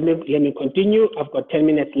 Thank you. Let me continue. I've got 10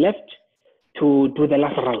 minutes left to do the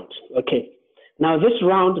last round. Okay. Now this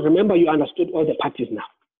round, remember you understood all the parties now.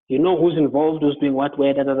 You know who's involved, who's doing what,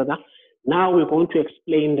 where, da, da, da, da. Now we're going to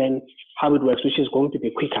explain then how it works, which is going to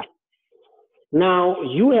be quicker. Now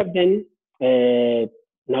you have then,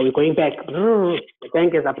 now we're going back, the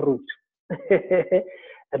bank is approved.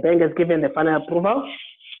 The bank has given the final approval.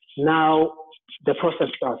 Now the process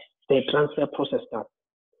starts, the transfer process starts.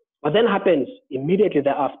 What then happens immediately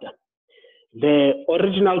thereafter? The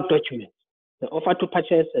original document, the offer to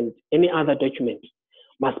purchase and any other document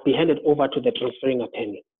must be handed over to the transferring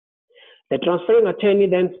attorney. The transferring attorney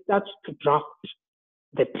then starts to draft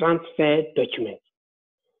the transfer documents.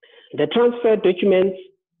 The transfer documents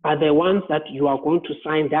are the ones that you are going to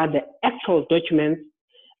sign. They are the actual documents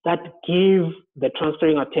that give the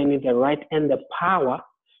transferring attorney the right and the power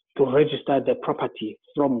to register the property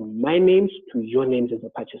from my names to your names as a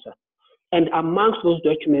purchaser. And amongst those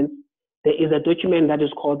documents, there is a document that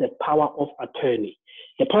is called the power of attorney.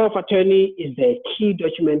 The power of attorney is the key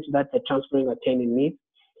document that the transferring attorney needs,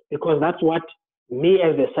 because that's what me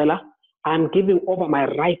as the seller, I'm giving over my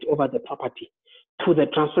right over the property to the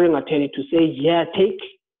transferring attorney to say, yeah,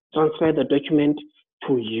 transfer the document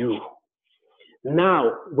to you.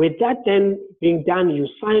 Now, with that then being done, you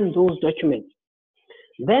sign those documents.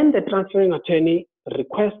 Then the transferring attorney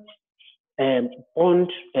requests the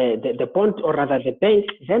bond, or rather the bank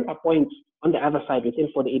then appoints on the other side within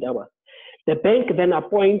 48 hours. The bank then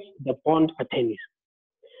appoints the bond attorneys.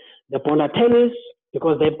 The bond attorneys,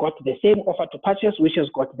 because they've got the same offer to purchase, which has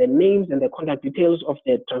got the names and the contact details of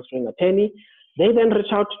the transferring attorney, they then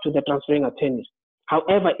reach out to the transferring attorneys.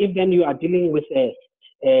 However, if then you are dealing with a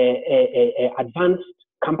advanced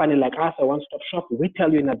company like us, a one-stop shop, we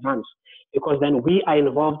tell you in advance, because then we are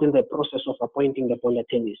involved in the process of appointing the bond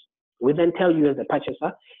attorneys. We then tell you as the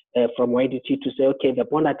purchaser from YDT to say, okay, the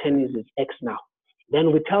bond attorneys is X now.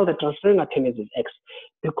 Then we tell the transferring attorneys is X,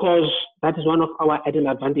 because that is one of our added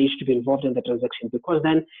advantage to be involved in the transaction, because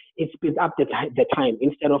then it speeds up the time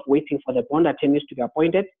instead of waiting for the bond attorneys to be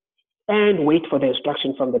appointed and wait for the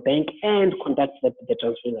instruction from the bank and contact the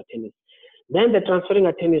transferring attorneys. Then the transferring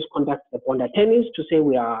attorneys contact the bond attorneys to say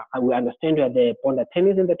we understand you are the bond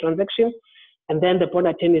attorneys in the transaction, and then the bond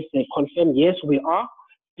attorneys they confirm yes we are.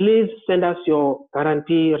 Please send us your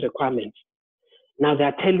guarantee requirements. Now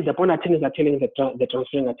the bond attorneys are telling the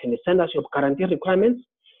transferring attorneys, send us your guarantee requirements,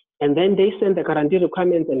 and then they send the guarantee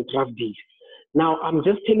requirements and draft deed. Now I'm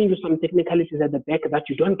just telling you some technicalities at the back that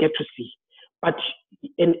you don't get to see, but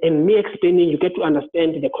in me explaining, you get to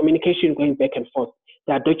understand the communication going back and forth.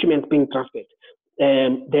 There are documents being drafted.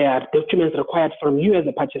 There are documents required from you as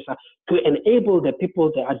a purchaser to enable the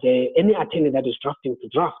people, any attorney that is drafting to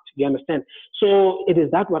draft. You understand? So it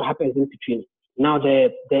is that what happens in between. Now the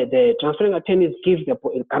transferring attorneys give the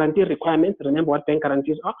guarantee requirements. Remember what bank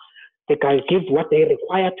guarantees are? They can give what they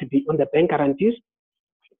require to be on the bank guarantees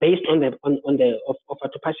based on the offer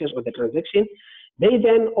to purchase or the transaction. They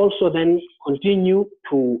then also continue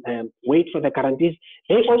to wait for the guarantees.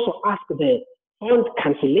 They also ask the bond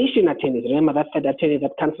cancellation attorneys. Remember that third attorney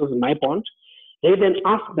that cancels my bond. They then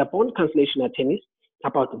ask the bond cancellation attorneys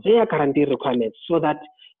about their guarantee requirements, so that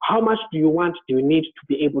how much do you need to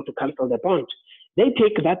be able to cancel the bond? They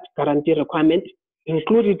take that guarantee requirement,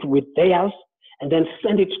 include it with theirs, and then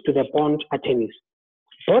send it to the bond attorneys.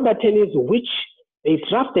 Bond attorneys, which they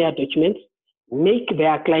draft their documents, make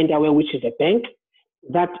their client aware, which is the bank,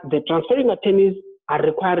 that the transferring attorneys are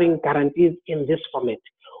requiring guarantees in this format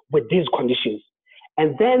with these conditions.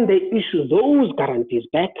 And then they issue those guarantees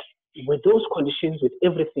back with those conditions, with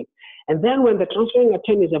everything. And then when the transferring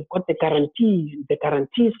attorneys have got the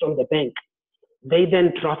guarantees from the bank, they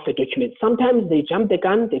then draft the document. Sometimes they jump the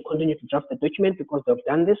gun, they continue to draft the document because they've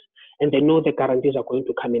done this and they know the guarantees are going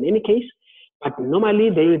to come in any case. But normally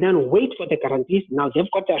they then wait for the guarantees. Now they've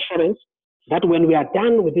got the assurance that when we are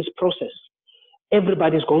done with this process,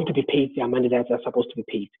 everybody's going to be paid their money that they're supposed to be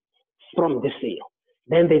paid from the sale.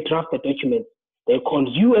 Then they draft the document. They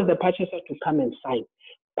call you as the purchaser to come and sign.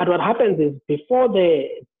 But what happens is before the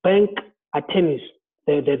bank attorneys,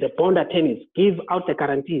 the bond attorneys give out the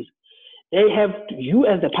guarantees, you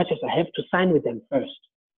as the purchaser have to sign with them first.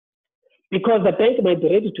 Because the bank might be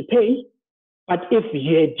ready to pay, but if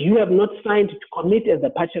you have not signed to commit as the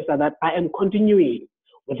purchaser that I am continuing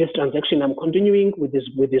with this transaction, I'm continuing with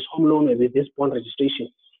this home loan or with this bond registration,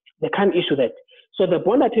 they can't issue that. So the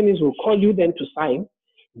bond attorneys will call you then to sign.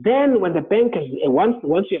 Then when the bank has,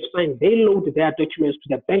 once you have signed, they load their documents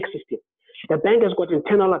to the bank system. The bank has got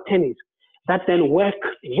internal attorneys that then work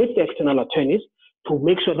with the external attorneys to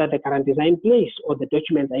make sure that the guarantees are in place or the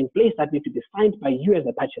documents are in place that need to be signed by you as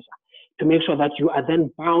a purchaser, to make sure that you are then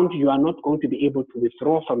bound, you are not going to be able to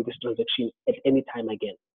withdraw from this transaction at any time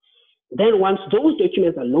again. Then once those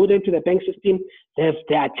documents are loaded to the bank system,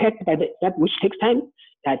 they are checked by that which takes time.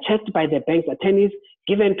 They are checked by the bank's attorneys,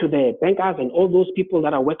 given to the bankers and all those people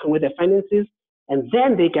that are working with the finances, and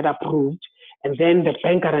then they get approved. And then the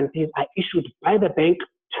bank guarantees are issued by the bank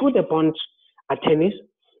to the bond attorneys,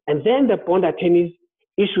 and then the bond attorneys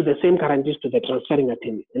issue the same guarantees to the transferring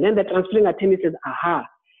attorneys. And then the transferring attorney says, aha,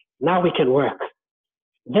 now we can work.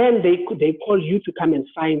 Then they call you to come and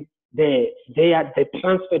sign the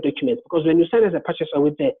transfer documents, because when you sign as a purchaser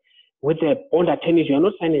with the bond attorneys, you are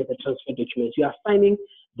not signing the transfer documents. You are signing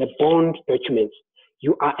the bond documents.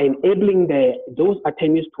 You are enabling those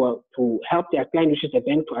attorneys to help their client, which is the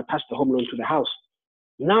bank, to attach the home loan to the house.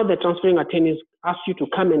 Now the transferring attorneys ask you to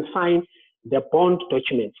come and sign the bond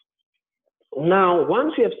documents. Now,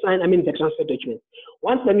 once you have signed, the transfer documents,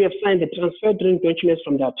 once then you have signed the transfer documents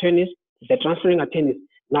from the attorneys, the transferring attorneys,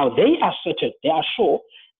 now they are certain, they are sure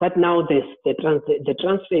that now the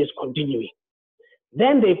transfer is continuing.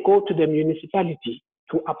 Then they go to the municipality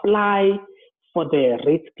to apply for the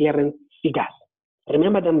rate clearance figures.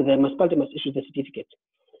 Remember, the municipality must issue the certificate.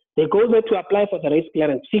 They go there to apply for the rate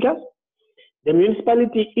clearance figures. The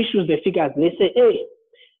municipality issues the figures. They say, hey,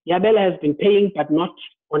 Yabela has been paying but not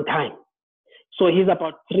on time. So he's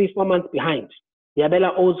about 3-4 months behind.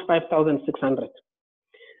 Yabela owes 5,600.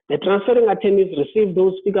 The transferring attorneys receive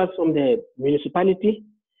those figures from the municipality,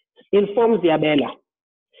 informs Yabela.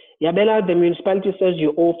 Yabela, the municipality says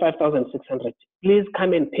you owe 5,600. Please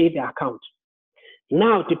come and pay the account.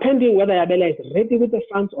 Now, depending whether Yabela is ready with the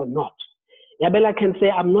funds or not, Yabela can say,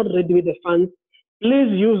 I'm not ready with the funds. Please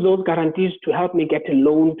use those guarantees to help me get a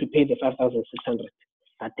loan to pay the 5,600.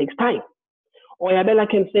 That takes time. Or Yabela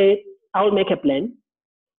can say, I'll make a plan,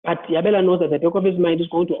 but Yabela knows that the back of his mind is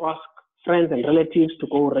going to ask friends and relatives to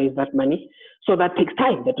go raise that money. So that takes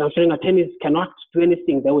time. The transferring attorneys cannot do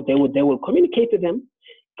anything. They will communicate to them,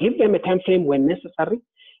 give them a time frame when necessary,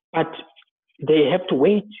 but they have to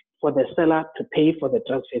wait for the seller to pay for the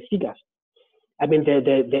transfer figures.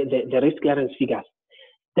 The risk clearance figures.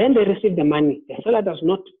 Then they receive the money. The seller does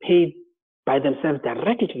not pay by themselves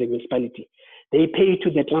directly to the municipality. They pay to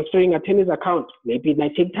the transferring attorney's account. Maybe it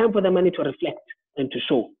might take time for the money to reflect and to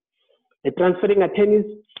show. The transferring attorneys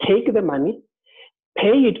take the money,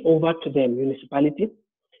 pay it over to the municipality.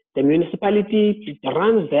 The municipality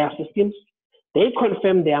runs their systems. They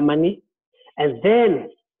confirm their money, and then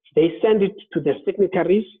they send it to the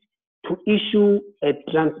signatories to issue a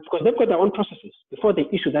because they've got their own processes before they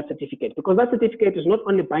issue that certificate. Because that certificate is not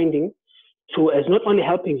only binding is not only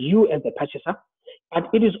helping you as the purchaser, but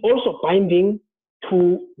it is also binding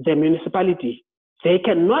to the municipality. They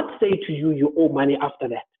cannot say to you, you owe money after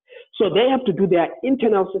that. So they have to do their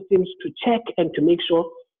internal systems to check and to make sure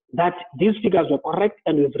that these figures were correct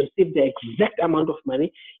and we've received the exact amount of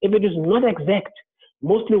money. If it is not exact,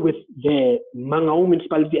 mostly with the Mangaung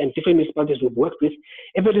municipality and different municipalities we've worked with,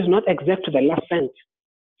 if it is not exact to the last cent,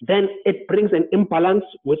 then it brings an imbalance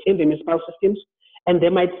within the municipal systems, and they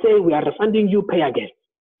might say, we are refunding you, pay again.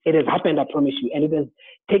 It has happened, I promise you, and it has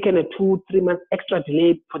taken a 2-3 month extra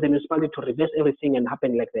delay for the municipality to reverse everything and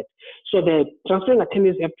happen like that. So the transferring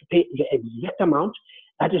attorneys have to pay the exact amount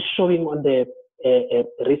that is showing on the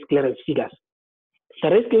risk clearance figures. The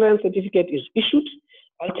risk clearance certificate is issued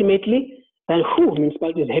ultimately, then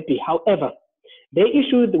municipality is happy. However,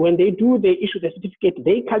 when they issue the certificate,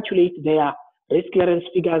 they calculate their risk clearance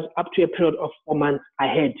figures up to a period of 4 months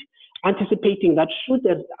ahead, anticipating that should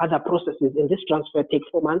the other processes in this transfer take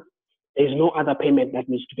 4 months, there is no other payment that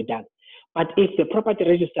needs to be done. But if the property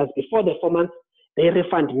registers before the 4 months, they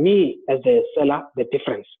refund me as the seller the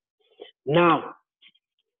difference. Now,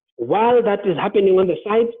 while that is happening on the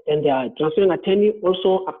side, then the transferring attorney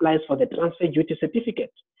also applies for the transfer duty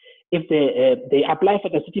certificate. If they apply for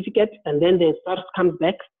the certificate and then the SARS comes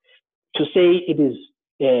back to say it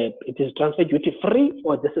is transfer duty free,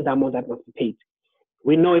 or this is the amount that must be paid.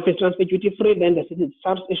 We know if it's transfer duty free, then the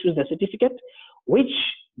SARS issues the certificate, which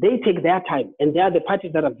they take their time, and they are the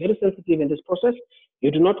parties that are very sensitive in this process.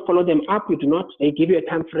 You do not follow them up. They give you a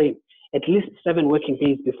time frame, at least 7 working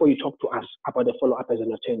days before you talk to us about the follow-up as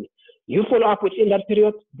an attorney. You follow up within that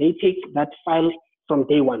period, they take that file from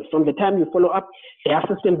day one. From the time you follow up, their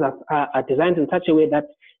systems are designed in such a way that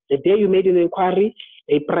the day you made an inquiry,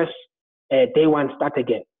 they press day one, start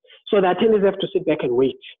again. So the attorneys have to sit back and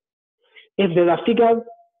wait. If there are figures,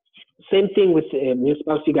 same thing with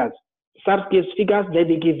municipal figures. SARS gives figures, then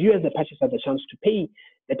they give you as a purchaser the chance to pay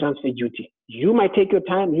the transfer duty. You might take your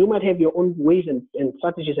time, you might have your own ways and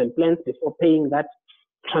strategies and plans before paying that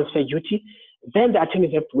transfer duty. Then the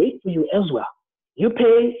attorneys have to wait for you as well. You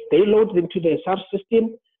pay, they load into the SARS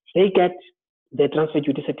system, they get the transfer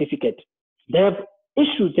duty certificate. They have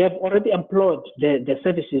issued, they have already employed the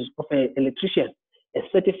services of an electrician, a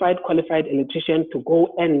certified, qualified electrician to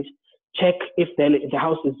go and check if the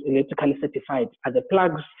house is electrically certified. Are the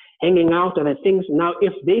plugs hanging out? Are the things? Now,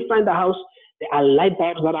 if they find the house, there are light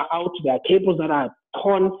bulbs that are out, there are cables that are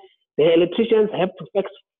torn. The electricians have to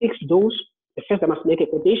fix those. First, they must make a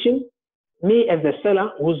quotation. Me, as the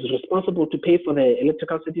seller who's responsible to pay for the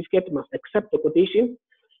electrical certificate, must accept the quotation.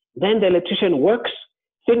 Then the electrician works,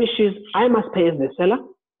 finishes, I must pay as the seller,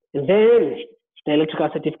 and then the electrical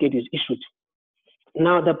certificate is issued.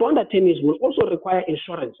 Now, the bond attorneys will also require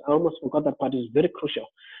insurance. I almost forgot that part, is very crucial.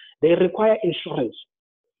 They require insurance.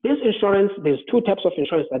 This insurance, there's two types of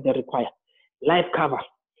insurance that they require. Life cover.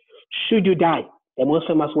 Should you die, the most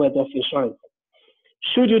famous word of insurance.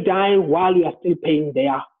 Should you die while you are still paying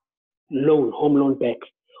their loan, home loan back,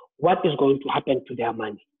 what is going to happen to their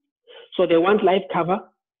money? So they want life cover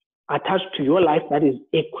attached to your life that is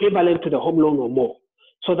equivalent to the home loan or more.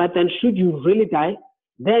 So that then should you really die,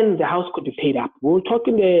 then the house could be paid up. We'll talk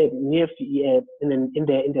in the near in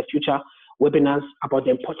the future webinars about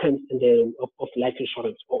the importance of life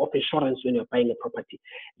insurance or of insurance when you're buying a property.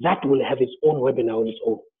 That will have its own webinar on its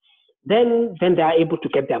own. Then they are able to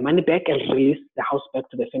get their money back and release the house back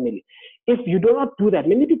to the family. If you do not do that,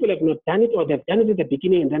 many people have not done it, or they've done it at the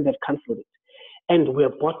beginning and then they've cancelled it. And we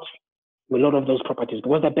have bought a lot of those properties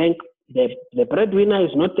because the bank, the breadwinner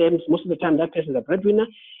is not there. Most of the time that person is a breadwinner.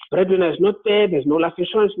 Breadwinner is not there. There's no life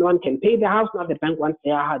insurance. No one can pay the house. Now the bank wants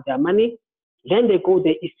their money. Then they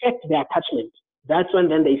effect their attachment. That's when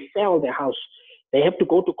then they sell the house. They have to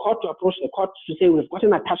go to court to approach the court to say, we've got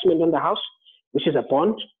an attachment on the house, which is a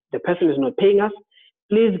bond. The person is not paying us.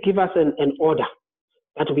 Please give us an order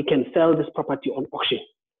that we can sell this property on auction.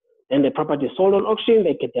 Then the property is sold on auction,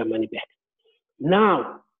 they get their money back.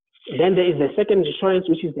 Now, then there is the second insurance,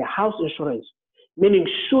 which is the house insurance, meaning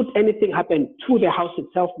should anything happen to the house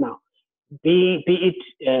itself now, be it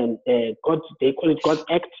they call it God's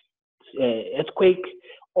act, earthquake,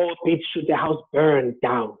 or be it should the house burn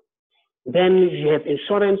down. Then you have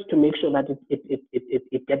insurance to make sure that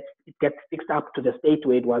it gets fixed up to the state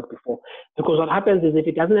where it was before. Because what happens is if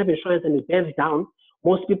it doesn't have insurance and it burns down,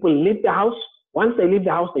 most people leave the house. Once they leave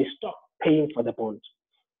the house, they stop paying for the bond.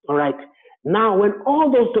 All right. Now, when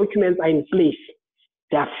all those documents are in place,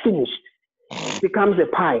 they are finished, it becomes a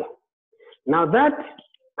pile. Now that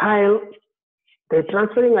pile, the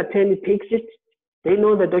transferring attorney takes it. They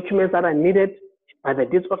know the documents that are needed by the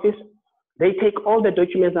deeds office. They take all the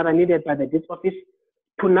documents that are needed by the deeds office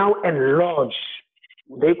to now enlarge.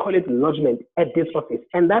 They call it lodgement at deeds office.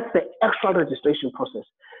 And that's the extra registration process.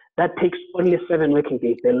 That takes only 7 working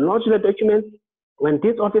days. They lodge the documents. When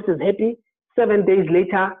deeds office is happy, 7 days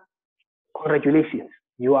later, congratulations.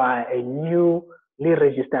 You are a newly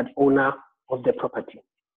registered owner of the property.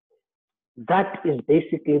 That is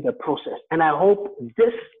basically the process. And I hope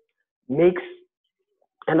this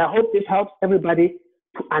helps everybody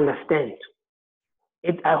to understand.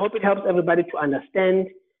 I hope it helps everybody to understand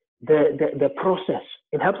the process.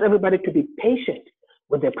 It helps everybody to be patient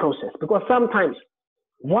with the process, because sometimes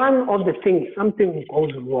one of the things, something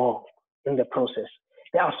goes wrong in the process.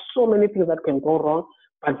 There are so many things that can go wrong,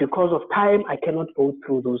 but because of time, I cannot go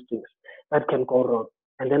through those things that can go wrong.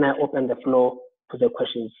 And then I open the floor to the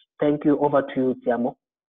questions. Thank you. Over to you, Tiamo.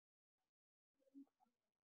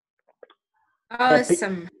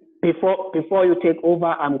 Awesome. Before you take over,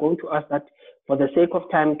 I'm going to ask that for the sake of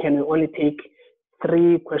time, can we only take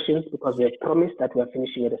 3 questions, because we have promised that we are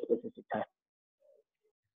finishing at a specific time.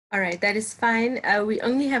 All right, that is fine. We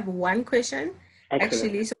only have 1 question. Excellent.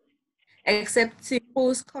 Actually, so except to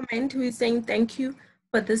post comment who is saying thank you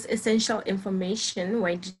for this essential information,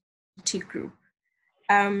 YDT Group.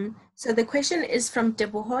 So the question is from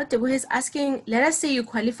Deborah. Deborah is asking, let us say you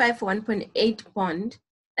qualify for 1.8 bond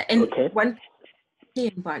and Okay. 1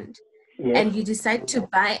 million bond, Yes. and you decide to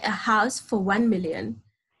buy a house for 1 million,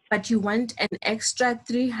 but you want an extra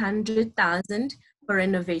 300,000 for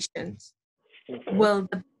renovations. Okay. Will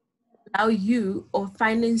the allow you or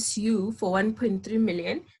finance you for 1.3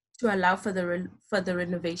 million to allow for the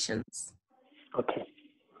renovations? Okay.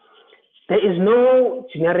 There is no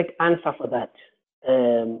generic answer for that,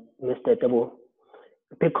 Mr. Tebo,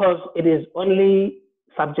 because it is only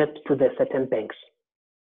subject to the certain banks.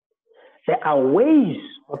 There are ways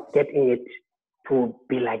of getting it to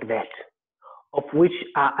be like that, of which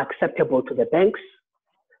are acceptable to the banks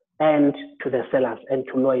and to the sellers and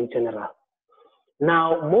to law in general.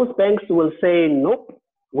 Now, most banks will say, nope,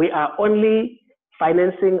 we are only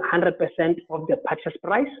financing 100% of the purchase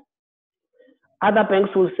price. Other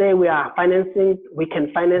banks will say we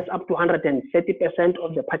can finance up to 130%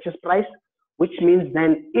 of the purchase price, which means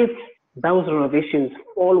then if those renovations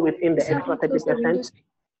fall within the extra 30%,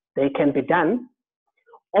 they can be done.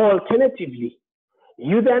 Alternatively,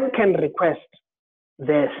 you then can request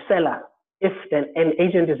the seller, if an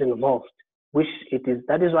agent is involved, which it is.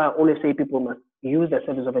 That is why I always say people must use the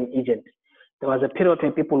service of an agent. There was a period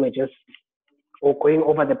where people were just going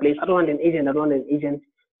over the place. I don't want an agent. I don't want an agent.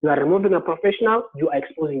 You are removing a professional. You are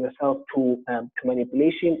exposing yourself to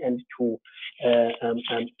manipulation and to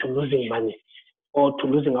losing money or to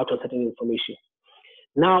losing out on certain information.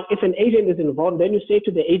 Now, if an agent is involved, then you say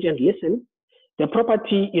to the agent, listen, the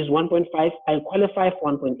property is 1.5. I qualify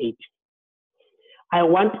for 1.8. I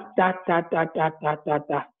want that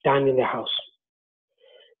done in the house.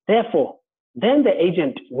 Therefore, then the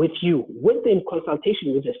agent with you, in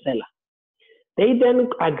consultation with the seller, they then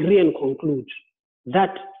agree and conclude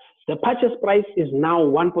that the purchase price is now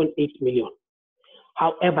 1.8 million.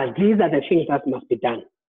 However, these are the things that must be done.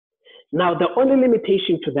 Now, the only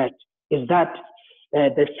limitation to that is that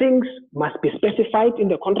the things must be specified in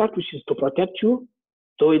the contract, which is to protect you,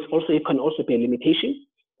 though it can also be a limitation.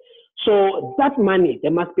 So that money,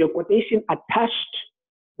 there must be a quotation attached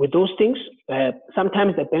with those things.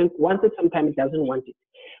 Sometimes the bank wants it, sometimes it doesn't want it.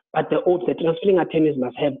 But the transferring attorneys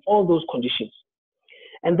must have all those conditions.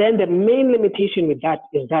 And then the main limitation with that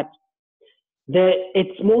is that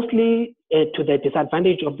it's mostly to the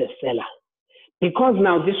disadvantage of the seller. Because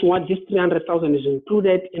now this 300,000 is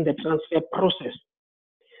included in the transfer process.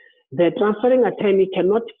 The transferring attorney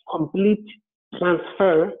cannot complete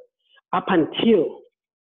transfer up until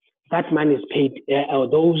that money is paid or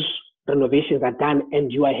those renovations are done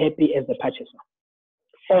and you are happy as the purchaser.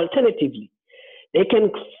 Alternatively, they can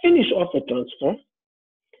finish off the transfer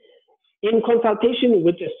in consultation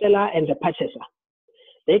with the seller and the purchaser.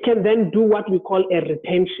 They can then do what we call a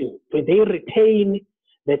retention, where they retain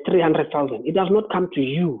the 300,000. It does not come to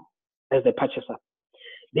you as the purchaser.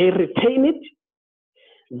 They retain it,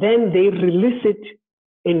 then they release it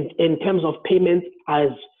in terms of payment as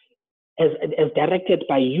directed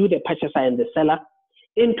by you, the purchaser and the seller,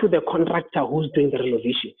 into the contractor who's doing the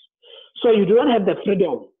renovations. So you do not have the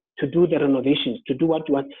freedom to do the renovations, to do what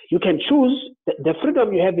you want. You can choose, the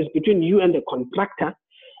freedom you have is between you and the contractor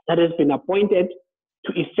that has been appointed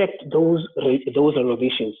to effect those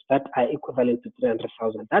renovations that are equivalent to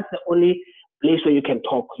 300,000. That's the only place where you can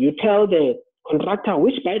talk. You tell the contractor,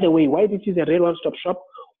 which by the way, YDT is a real one-stop shop.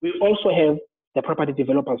 We also have the property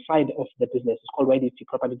developer side of the business. It's called YDT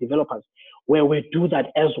Property Developers, where we do that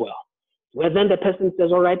as well. Where then the person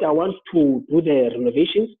says, all right, I want to do the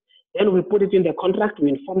renovations. Then we put it in the contract, we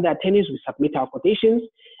inform the attorneys, we submit our quotations,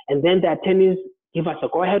 and then the attorneys give us a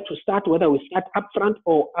go-ahead to start, whether we start upfront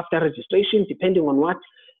or after registration, depending on what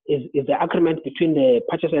is the agreement between the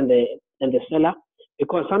purchaser and the seller.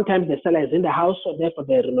 Because sometimes the seller is in the house, so therefore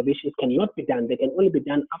the renovations cannot be done. They can only be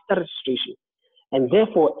done after registration. And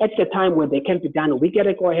therefore, at the time when they can be done, we get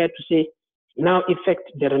a go-ahead to say, now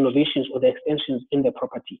effect the renovations or the extensions in the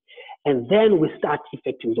property. And then we start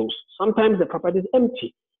effecting those. Sometimes the property is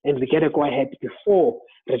empty and we get a go-ahead before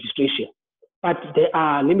registration. But there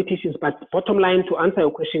are limitations. But bottom line, to answer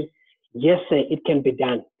your question, yes, sir, it can be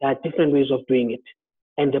done. There are different ways of doing it.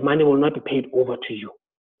 And the money will not be paid over to you.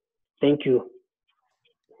 Thank you.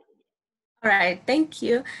 All right, thank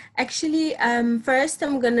you. Actually, first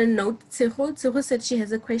I'm going to note Tseho. Tseho said she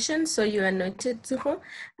has a question, so you are noted, Tseho.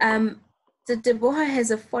 Deborah has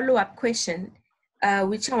a follow-up question,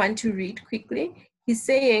 which I want to read quickly. He's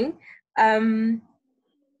saying, I'm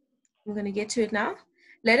going to get to it now.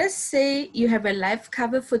 Let us say you have a life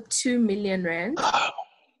cover for 2 million rand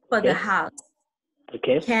for the house.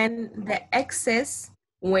 Okay. Can the excess,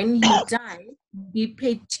 when you die, be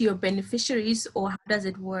paid to your beneficiaries, or how does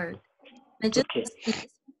it work?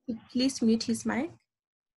 Please mute his mic.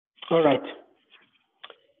 All right.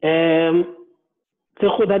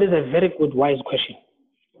 So that is a very good, wise question.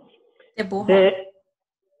 Deborah.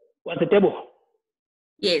 Was it Deborah?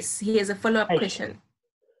 Yes, he has a follow-up question.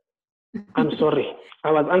 I'm sorry. I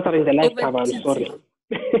was answering the live cover. I'm sorry.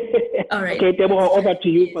 All right. Okay, Deborah, over to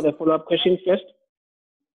you for the follow-up question first.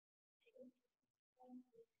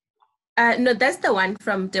 No, that's the one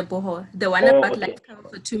from Deborah. The one about life cover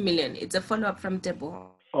for 2 million. It's a follow-up from Deborah.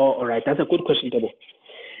 Oh, all right. That's a good question,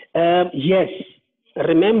 Deborah. Yes.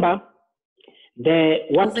 Remember,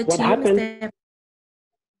 what happens?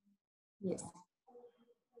 Yes.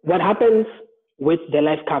 What happens with the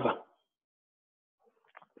life cover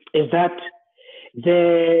is that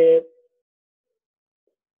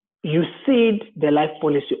you cede the life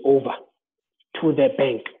policy over to the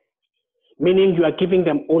bank, meaning you are giving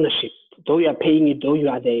them ownership, though you are paying it, though you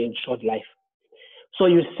are the insured life. So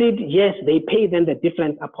you cede, yes, they pay then the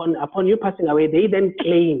difference upon you passing away. They then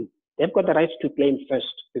claim They've got the right to claim first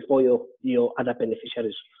before your other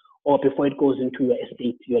beneficiaries, or before it goes into your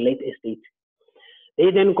estate, your late estate. They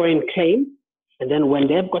then go and claim, and then when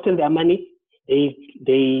they've gotten their money, they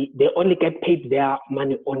only get paid their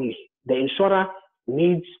money only. The insurer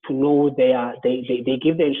needs to know they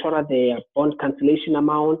give the insurer their bond cancellation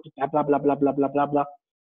amount, blah blah blah blah blah blah blah blah,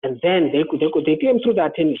 and then they claim through the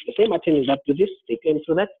attorneys, the same attorneys that do this, they claim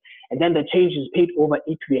through that, and then the change is paid over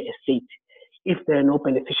into your estate if there are no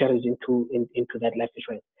beneficiaries into that life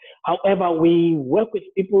insurance. However, we work with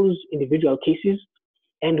people's individual cases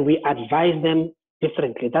and we advise them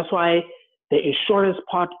differently. That's why the insurance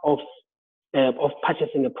part of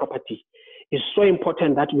purchasing a property is so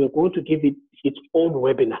important that we're going to give it its own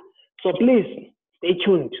webinar. So please stay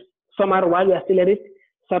tuned. Somewhere while we are still at it,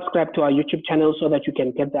 subscribe to our YouTube channel so that you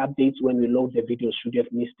can get the updates when we load the videos should you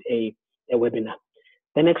have missed a webinar.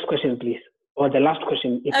 The next question, please, or the last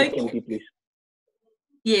question, if it can be, please.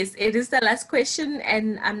 Yes, it is the last question,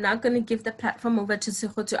 and I'm now going to give the platform over to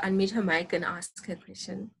Sekgo to unmute her mic and ask her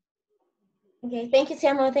question. Okay, thank you,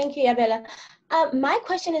 Tiamo. Thank you, Yabela. My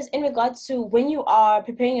question is in regards to when you are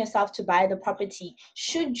preparing yourself to buy the property,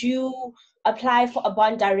 should you apply for a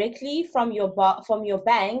bond directly from your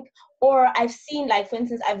bank? Or I've seen, like, for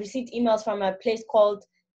instance, I've received emails from a place called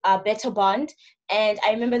Better Bond, and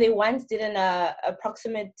I remember they once did an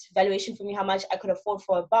approximate valuation for me how much I could afford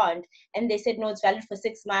for a bond, and they said, no, it's valid for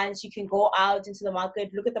 6 months. You can go out into the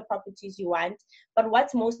market, look at the properties you want. But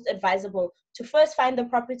what's most advisable? To first find the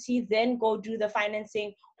property, then go do the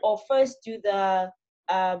financing, or first do the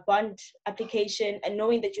bond application and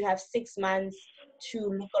knowing that you have 6 months to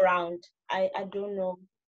look around? I don't know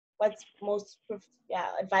what's most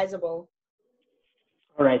advisable.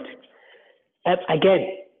 All right.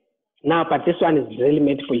 Again, now, but this one is really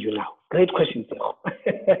meant for you now. Great question.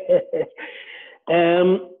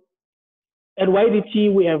 At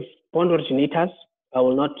YDT, we have bond originators. I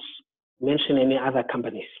will not mention any other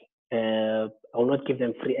companies. I will not give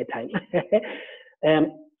them free airtime.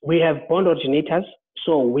 We have bond originators,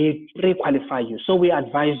 so we pre-qualify you. So we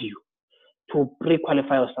advise you to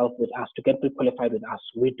pre-qualify yourself with us, to get pre-qualified with us.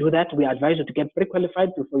 We do that. We advise you to get pre-qualified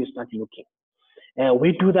before you start looking.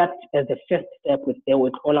 We do that as the first step with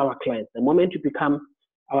all our clients. The moment you become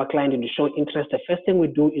our client and you show interest, the first thing we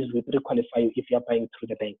do is we pre-qualify you if you're buying through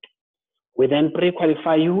the bank. We then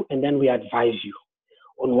pre-qualify you and then we advise you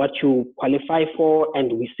on what you qualify for,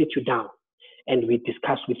 and we sit you down and we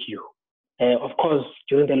discuss with you. Of course,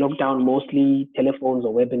 during the lockdown, mostly telephones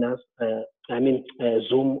or webinars,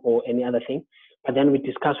 Zoom or any other thing. But then we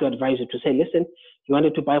discuss, we advise you to say, listen, you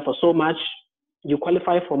wanted to buy for so much, you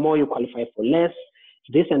qualify for more, you qualify for less,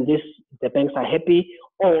 this and this, the banks are happy,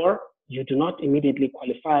 or you do not immediately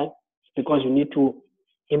qualify because you need to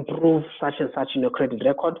improve such and such in your credit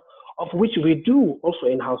record, of which we do also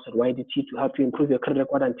in-house at YDT to help you improve your credit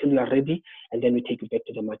record until you are ready, and then we take you back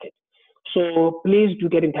to the market. So please do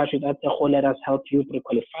get in touch with us. Let us help you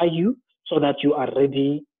pre-qualify you so that you are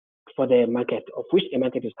ready for the market, of which the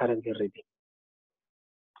market is currently ready.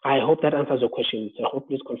 I hope that answers your question. So I hope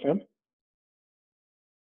please confirm.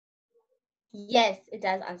 Yes, it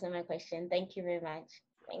does answer my question. Thank you very much.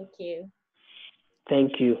 Thank you.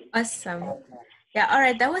 Thank you. Awesome. Yeah, all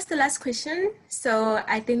right, that was the last question. So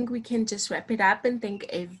I think we can just wrap it up and thank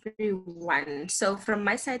everyone. So from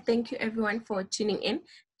my side, thank you everyone for tuning in.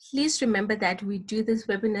 Please remember that we do these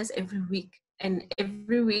webinars every week, and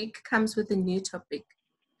every week comes with a new topic.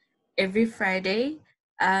 Every Friday,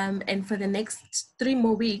 and for the next 3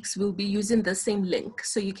 more weeks, we'll be using the same link.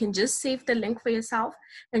 So you can just save the link for yourself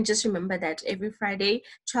and just remember that every Friday,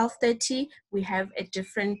 12:30, we have a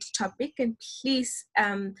different topic. And please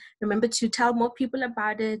remember to tell more people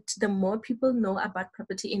about it. The more people know about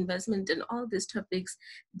property investment and all these topics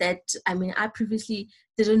that, I previously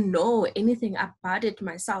didn't know anything about it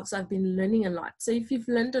myself. So I've been learning a lot. So if you've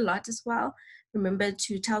learned a lot as well, remember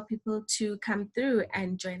to tell people to come through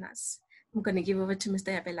and join us. I'm going to give over to Mr.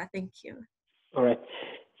 Yabela. Thank you. All right.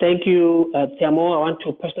 Thank you, Tiamo. I want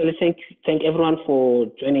to personally thank everyone for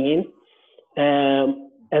joining in.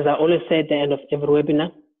 As I always say at the end of every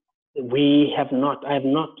webinar, I have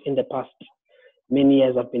not in the past many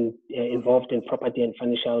years I've been involved in property and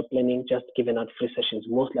financial planning, just giving out free sessions,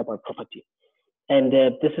 mostly about property. And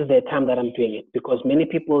this is the time that I'm doing it because many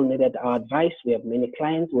people needed our advice. We have many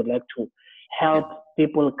clients who would like to help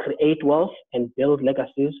people create wealth and build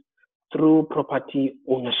legacies through property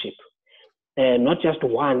ownership. Not just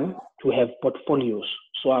one, to have portfolios.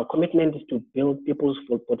 So our commitment is to build people's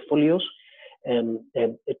portfolios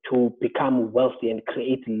to become wealthy and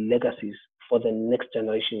create legacies for the next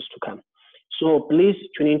generations to come. So please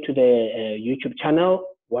tune into the YouTube channel,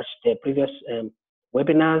 watch the previous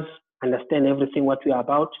webinars, understand everything what we are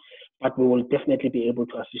about, but we will definitely be able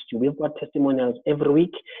to assist you. We've got testimonials every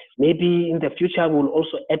week. Maybe in the future, we'll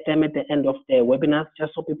also add them at the end of the webinars,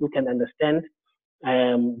 just so people can understand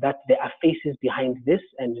that there are faces behind this,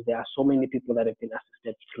 and there are so many people that have been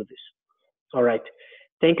assisted through this. All right.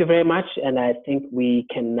 Thank you very much. And I think we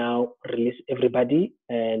can now release everybody.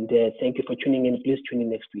 And thank you for tuning in. Please tune in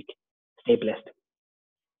next week. Stay blessed.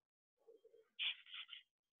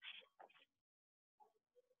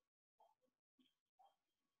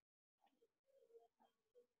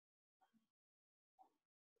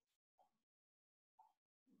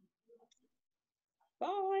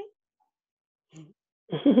 Bye.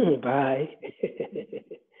 Bye.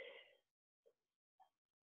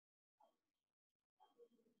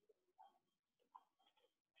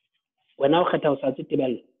 Wena o kgetha ho sa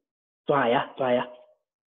tsitebelle. Tswaya.